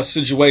that's a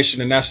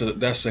situation, and that's a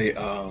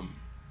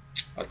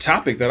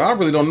topic that I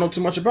really don't know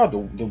too much about, the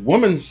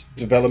woman's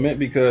development,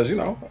 because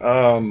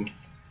I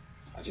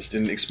just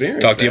didn't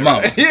experience. Talk to your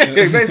mom. Yeah,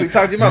 basically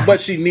talk to your mom,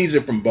 but she needs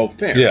it from both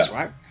parents,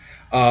 right?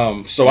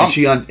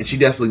 She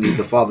definitely needs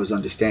a father's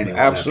understanding.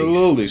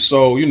 Absolutely.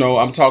 So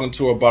I'm talking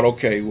to her about,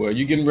 okay, well,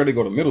 you're getting ready to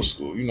go to middle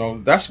school.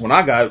 That's when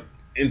I got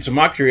into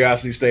my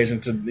curiosity stage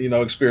into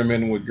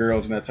experimenting with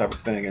girls and that type of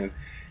thing. And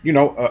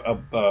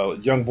a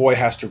young boy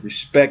has to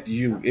respect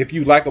you. If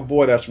you like a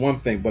boy, that's one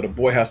thing, but a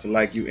boy has to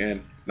like you,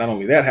 and not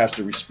only that, has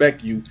to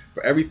respect you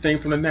for everything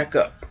from the neck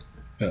up.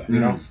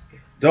 Yeah.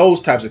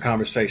 Those types of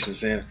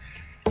conversations. And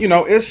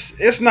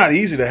it's not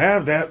easy to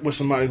have that with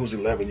somebody who's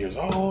 11 years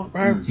old,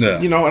 right? Yeah.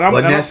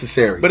 But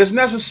necessary. But it's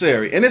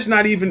necessary, and it's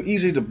not even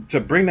easy to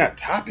bring that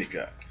topic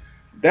up.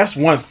 That's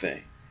one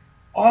thing.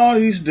 All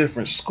these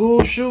different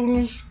school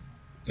shootings.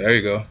 There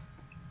you go.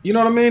 You know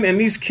what I mean? And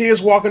these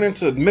kids walking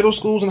into middle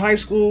schools and high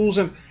schools,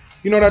 and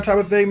that type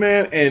of thing,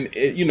 man. And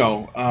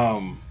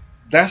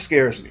that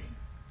scares me.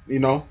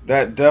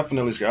 That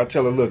definitely scares. I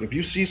tell her, look, if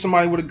you see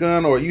somebody with a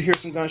gun or you hear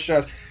some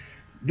gunshots,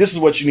 this is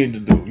what you need to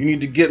do. You need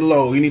to get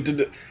low. You need to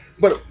do.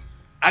 But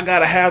I got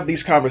to have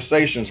these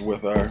conversations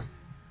with her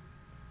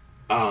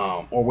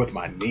or with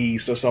my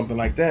niece or something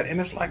like that. And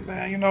it's like,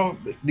 man,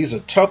 these are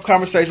tough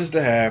conversations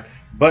to have,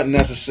 but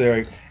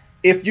necessary.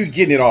 If you're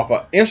getting it off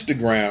of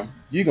Instagram,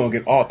 you're going to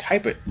get all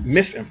type of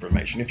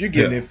misinformation. If you're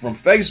getting it from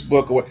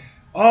Facebook or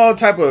all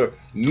type of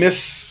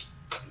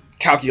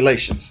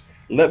miscalculations,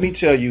 let me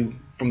tell you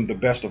from the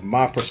best of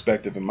my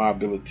perspective and my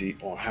ability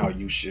on how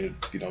you should,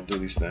 do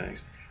these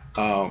things.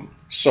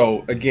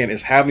 So again,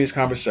 it's having these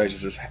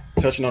conversations, it's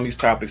touching on these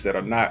topics that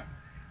are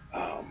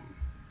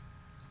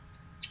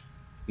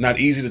not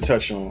easy to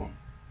touch on,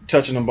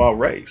 touching about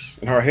race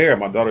and her hair.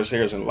 My daughter's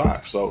hair is in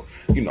locks, so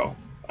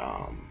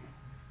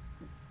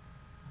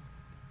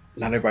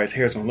not everybody's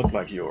hair is going to look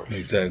like yours.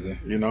 Exactly.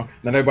 Not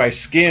everybody's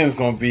skin is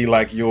going to be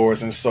like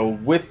yours. And so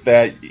with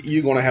that,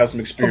 you're going to have some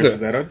experiences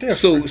that are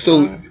different.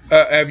 So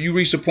have you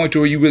reached a point to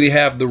where you really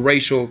have the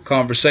racial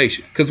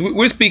conversation? Because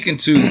we're speaking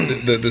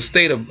to the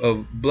state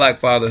of black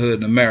fatherhood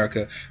in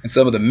America and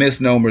some of the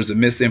misnomers and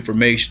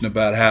misinformation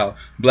about how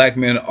black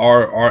men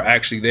are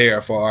actually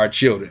there for our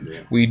children. Yeah.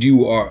 We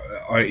are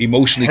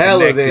emotionally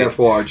connected. There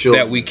for our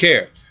children. That we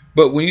care.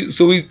 But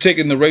we've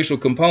taken the racial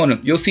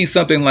component, you'll see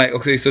something like,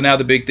 okay, so now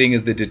the big thing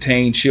is the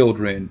detained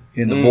children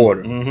in the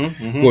border,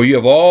 where you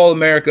have all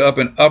America up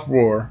in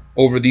uproar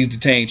over these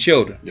detained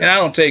children. Yeah. And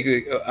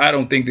I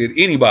don't think that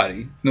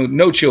anybody,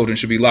 no children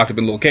should be locked up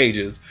in little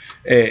cages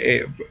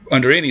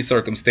under any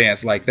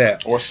circumstance like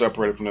that. Or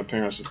separated from their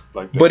parents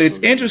like that. But it's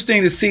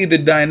interesting to see the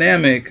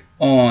dynamic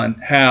on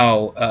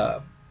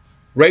how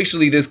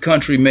racially this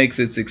country makes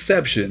its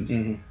exceptions,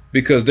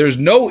 because there's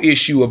no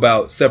issue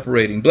about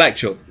separating black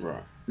children.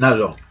 Right. Not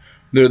at all.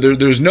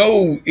 There's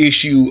no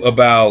issue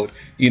about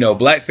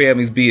black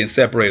families being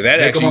separated.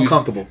 Make them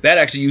uncomfortable. That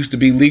actually used to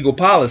be legal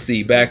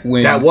policy back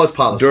when that was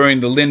policy during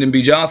the Lyndon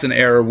B. Johnson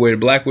era, where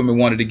black women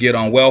wanted to get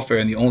on welfare,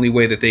 and the only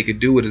way that they could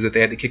do it is that they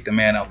had to kick the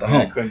man out the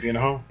home. They couldn't be in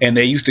the home. And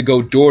they used to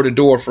go door to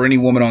door for any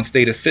woman on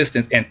state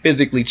assistance and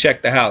physically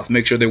check the house,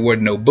 make sure there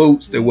weren't no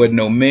boots, there wasn't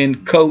no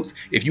men coats.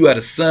 If you had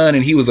a son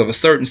and he was of a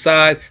certain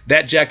size,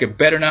 that jacket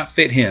better not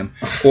fit him,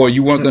 or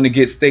you weren't going to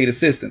get state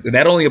assistance. And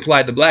that only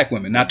applied to black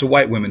women, not to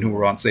white women who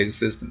were on state assistance.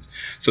 assistance.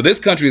 So this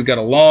country has got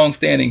a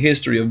long-standing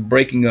history of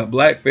breaking up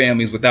black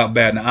families without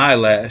batting an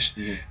eyelash.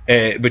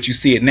 But you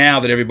see it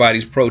now that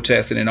everybody's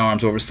protesting in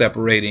arms over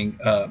separating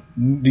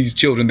these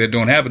children that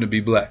don't happen to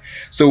be black.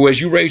 So as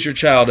you raise your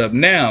child up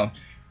now,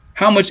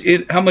 how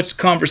much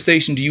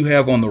conversation do you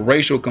have on the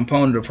racial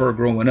component of her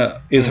growing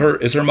up? Is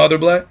her mother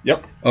black?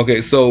 Yep.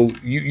 Okay, so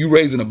you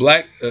raising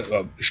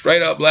a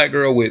straight up black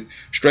girl with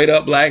straight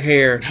up black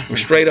hair with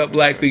straight up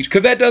black features,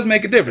 because that does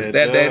make a difference.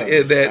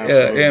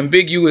 That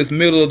ambiguous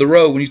middle of the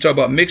road when you talk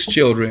about mixed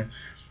children.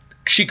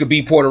 She could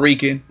be Puerto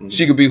Rican.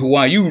 She could be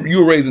Hawaiian. You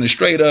were raising a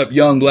straight up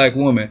young black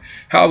woman.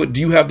 How do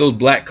you have those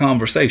black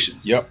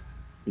conversations? Yep,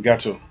 you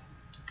got to,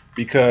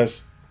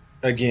 because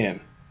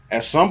again,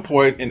 at some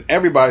point in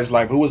everybody's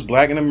life who is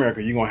black in America,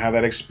 you're gonna have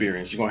that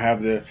experience. You're gonna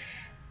have the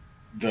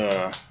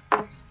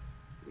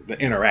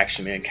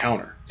interaction, the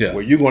encounter,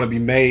 where you're gonna be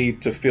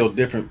made to feel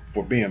different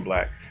for being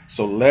black.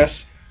 So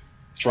let's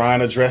try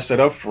and address that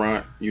up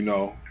front.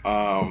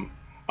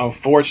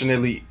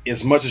 Unfortunately,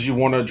 as much as you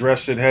want to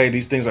address it, hey,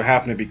 these things are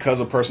happening because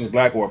a person's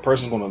black, or a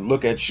person's gonna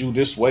look at you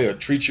this way or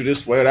treat you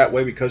this way or that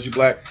way because you're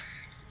black.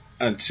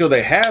 Until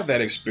they have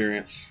that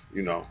experience,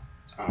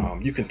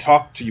 you can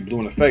talk to you blue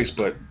in the face,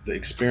 but the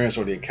experience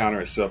or the encounter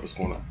itself is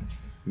going to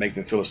make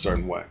them feel a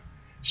certain way.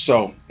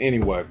 So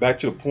anyway, back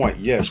to the point.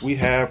 Yes, we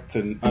have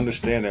to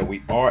understand that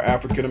we are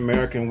African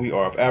American. We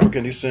are of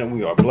African descent.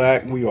 We are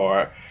black. We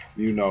are,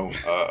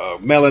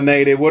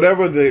 melanated.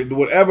 Whatever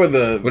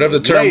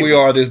the term label, we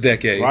are this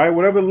decade, right?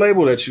 Whatever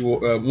label that you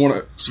want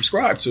to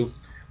subscribe to.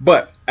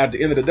 But at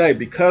the end of the day,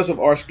 because of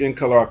our skin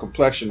color, our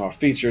complexion, our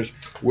features,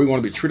 we're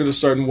going to be treated a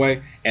certain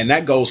way, and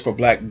that goes for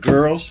black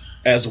girls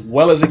as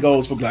well as it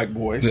goes for black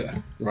boys,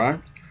 right?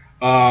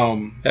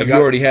 Have you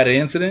already had an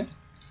incident?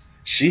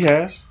 She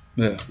has.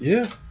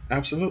 Yeah,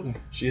 absolutely,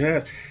 she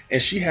has, and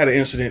she had an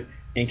incident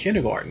in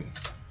kindergarten.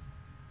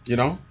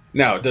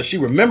 Now, does she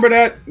remember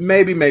that?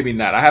 Maybe, maybe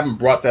not. I haven't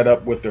brought that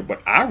up with her,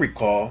 but I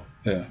recall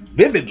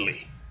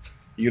vividly,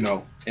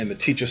 and the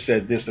teacher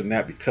said this and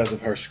that because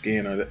of her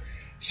skin or that.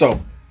 So.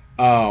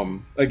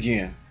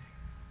 Again,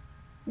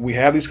 we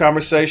have these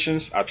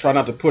conversations. I try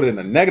not to put it in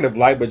a negative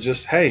light, but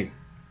just, hey,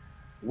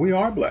 we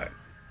are black.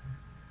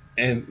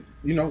 And,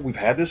 we've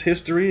had this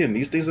history and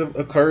these things have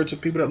occurred to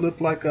people that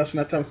look like us and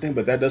that type of thing,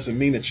 but that doesn't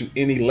mean that you're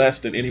any less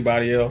than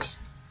anybody else.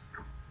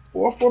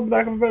 Or for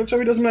lack of a better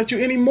term, it doesn't mean that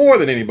you're any more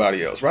than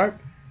anybody else, right?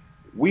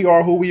 We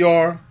are who we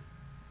are.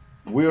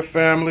 We're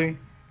family.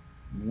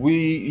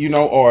 We,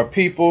 are a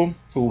people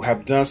who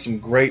have done some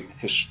great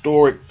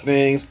historic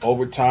things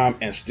over time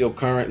and still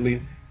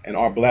currently, and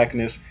our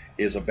blackness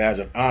is a badge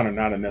of honor,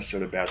 not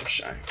necessarily a badge of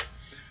shame.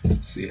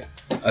 See,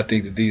 I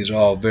think that these are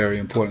all very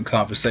important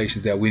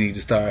conversations that we need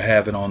to start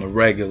having on the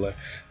regular.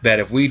 That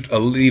if we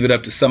leave it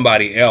up to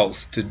somebody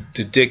else to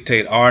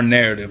dictate our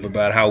narrative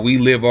about how we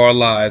live our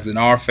lives and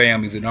our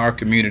families and our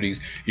communities,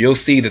 you'll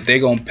see that they're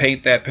going to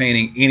paint that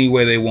painting any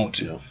way they want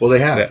to. Well, they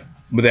have.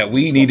 But that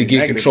we need to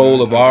get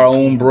control of our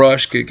own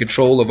brush, get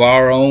control of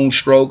our own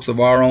strokes, of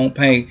our own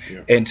paint,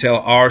 and tell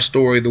our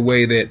story the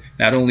way that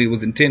not only it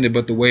was intended,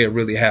 but the way it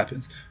really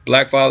happens.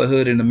 Black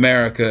fatherhood in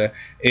America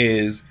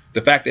is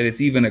the fact that it's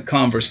even a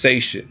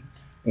conversation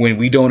when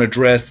we don't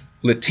address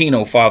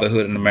Latino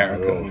fatherhood in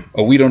America,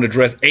 or we don't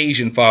address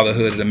Asian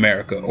fatherhood in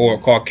America,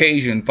 or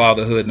Caucasian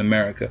fatherhood in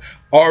America,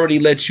 already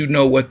lets you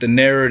know what the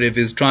narrative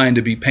is trying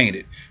to be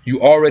painted.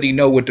 You already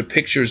know what the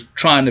picture's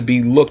trying to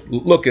be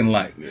looking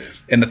like.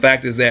 And the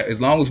fact is that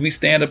as long as we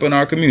stand up in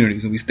our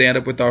communities and we stand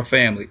up with our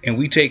family and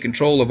we take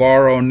control of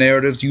our own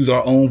narratives, use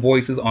our own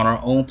voices on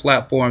our own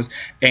platforms,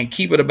 and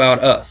keep it about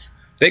us.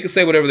 They can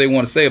say whatever they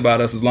want to say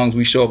about us as long as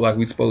we show up like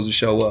we're supposed to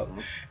show up.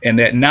 And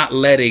that not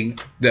letting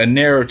the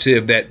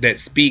narrative that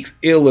speaks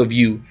ill of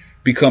you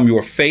become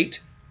your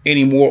fate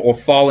anymore, or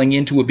falling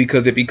into it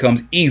because it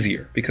becomes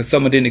easier because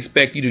someone didn't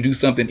expect you to do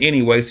something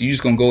anyway, so you're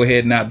just going to go ahead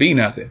and not be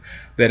nothing.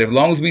 That as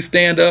long as we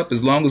stand up,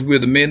 as long as we're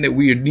the men that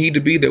we need to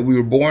be, that we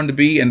were born to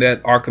be, and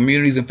that our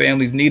communities and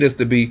families need us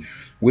to be,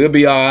 we'll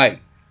be all right.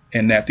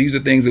 And that these are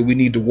things that we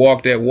need to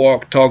walk that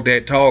walk, talk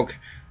that talk,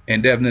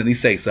 and definitely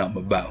say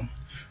something about.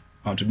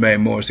 I'm Jermaine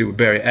Morris here with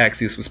Barry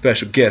Axius with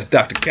special guest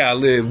Dr.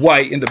 Khalid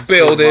White in the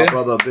building. My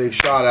brother, big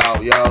shout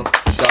out, yo.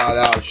 Shout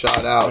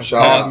out.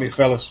 Shout me,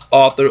 fellas.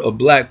 Author of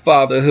Black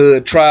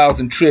Fatherhood, Trials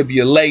and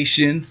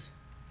Tribulations.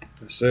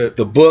 That's it.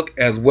 The book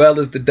as well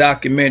as the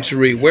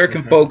documentary. Where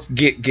can folks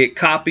get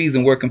copies,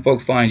 and where can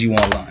folks find you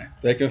online?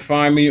 They can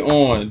find me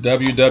on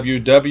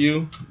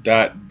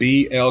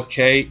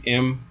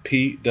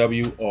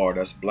www.blkmpwr.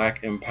 That's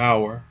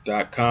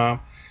blackempower.com.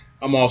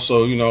 I'm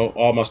also,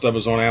 all my stuff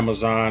is on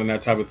Amazon and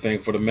that type of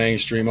thing for the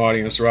mainstream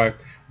audience, right?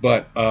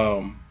 But,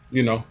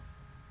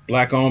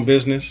 Black-owned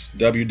business,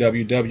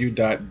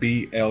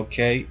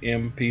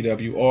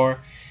 www.blkmpwr.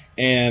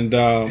 And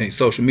any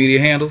social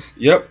media handles?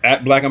 Yep,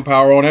 at Black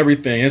Empower on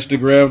everything.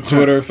 Instagram,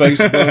 Twitter,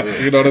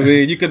 Facebook, you know what I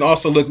mean? You can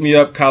also look me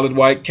up, Khalid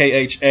White,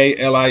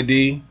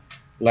 Khalid,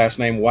 last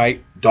name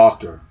White.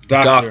 Dr.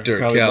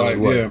 Khalid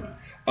White.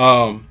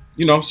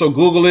 So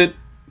Google it,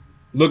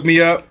 look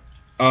me up.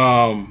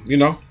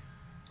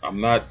 I'm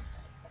not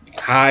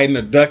hiding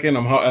or ducking.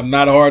 I'm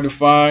not hard to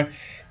find.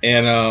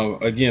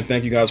 And again,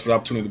 thank you guys for the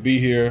opportunity to be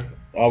here.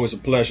 Always a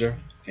pleasure.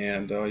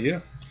 And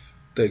yeah.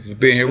 Thank you for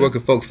being here. Where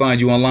can folks find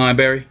you online,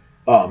 Barry?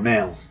 Oh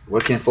man,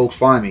 where can folks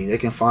find me? They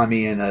can find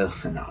me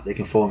they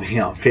can follow me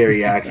on Barry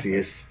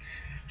Axius.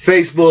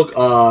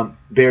 Facebook,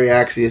 Barry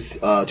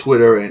Axius,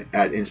 Twitter, and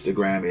at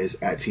Instagram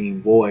is at Team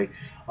Voy.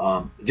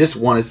 Just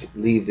want to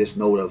leave this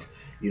note of,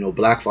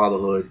 Black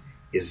fatherhood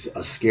is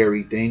a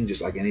scary thing,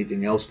 just like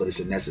anything else, but it's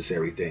a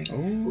necessary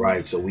thing,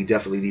 right? So we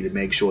definitely need to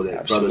make sure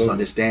that brothers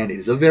understand it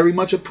is very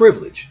much a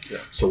privilege. Yeah.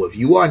 So if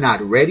you are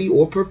not ready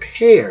or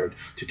prepared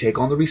to take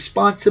on the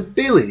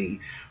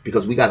responsibility,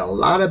 because we got a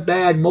lot of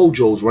bad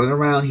mojos running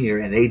around here,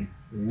 and they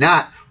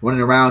not running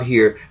around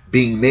here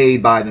being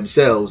made by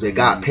themselves. They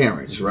got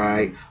parents,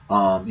 right?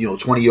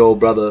 20-year-old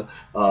brother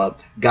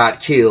got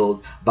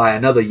killed by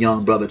another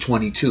young brother,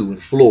 22, in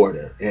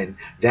Florida, and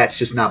that's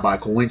just not by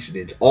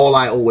coincidence. All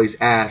I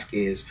always ask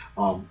is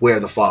where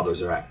the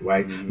fathers are at,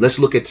 right? Mm-hmm. Let's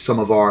look at some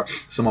of our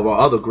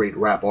other great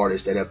rap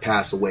artists that have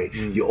passed away.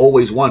 Mm-hmm. You're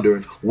always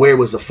wondering, where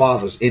was the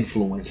father's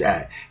influence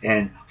at?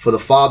 And for the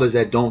fathers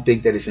that don't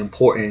think that it's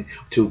important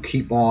to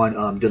keep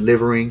on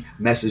delivering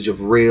message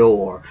of real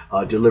or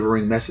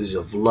delivering message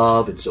of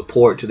love and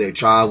support to their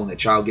child when the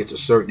child gets a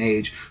certain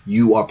age,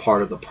 you are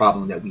part of the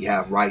problem that we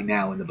have right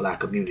now in the Black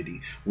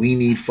community. We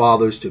need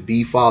fathers to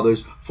be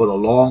fathers for the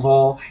long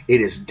haul.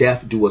 It is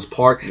death do us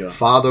part. Yeah.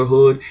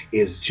 Fatherhood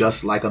is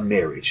just like a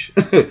marriage.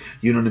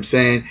 You know what I'm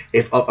saying?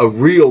 If a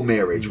real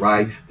marriage, mm-hmm.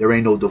 right? There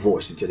ain't no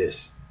divorce into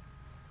this.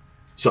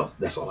 So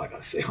that's all I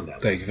got to say on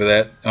that. Thank you for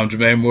that. I'm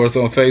Jermaine Morris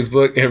on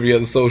Facebook. Every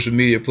other social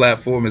media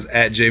platform is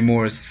at J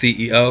Morris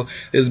CEO.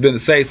 This has been the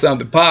Say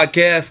Something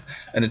podcast.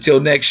 And until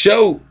next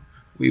show,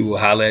 we will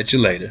holler at you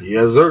later.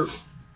 Yes, sir.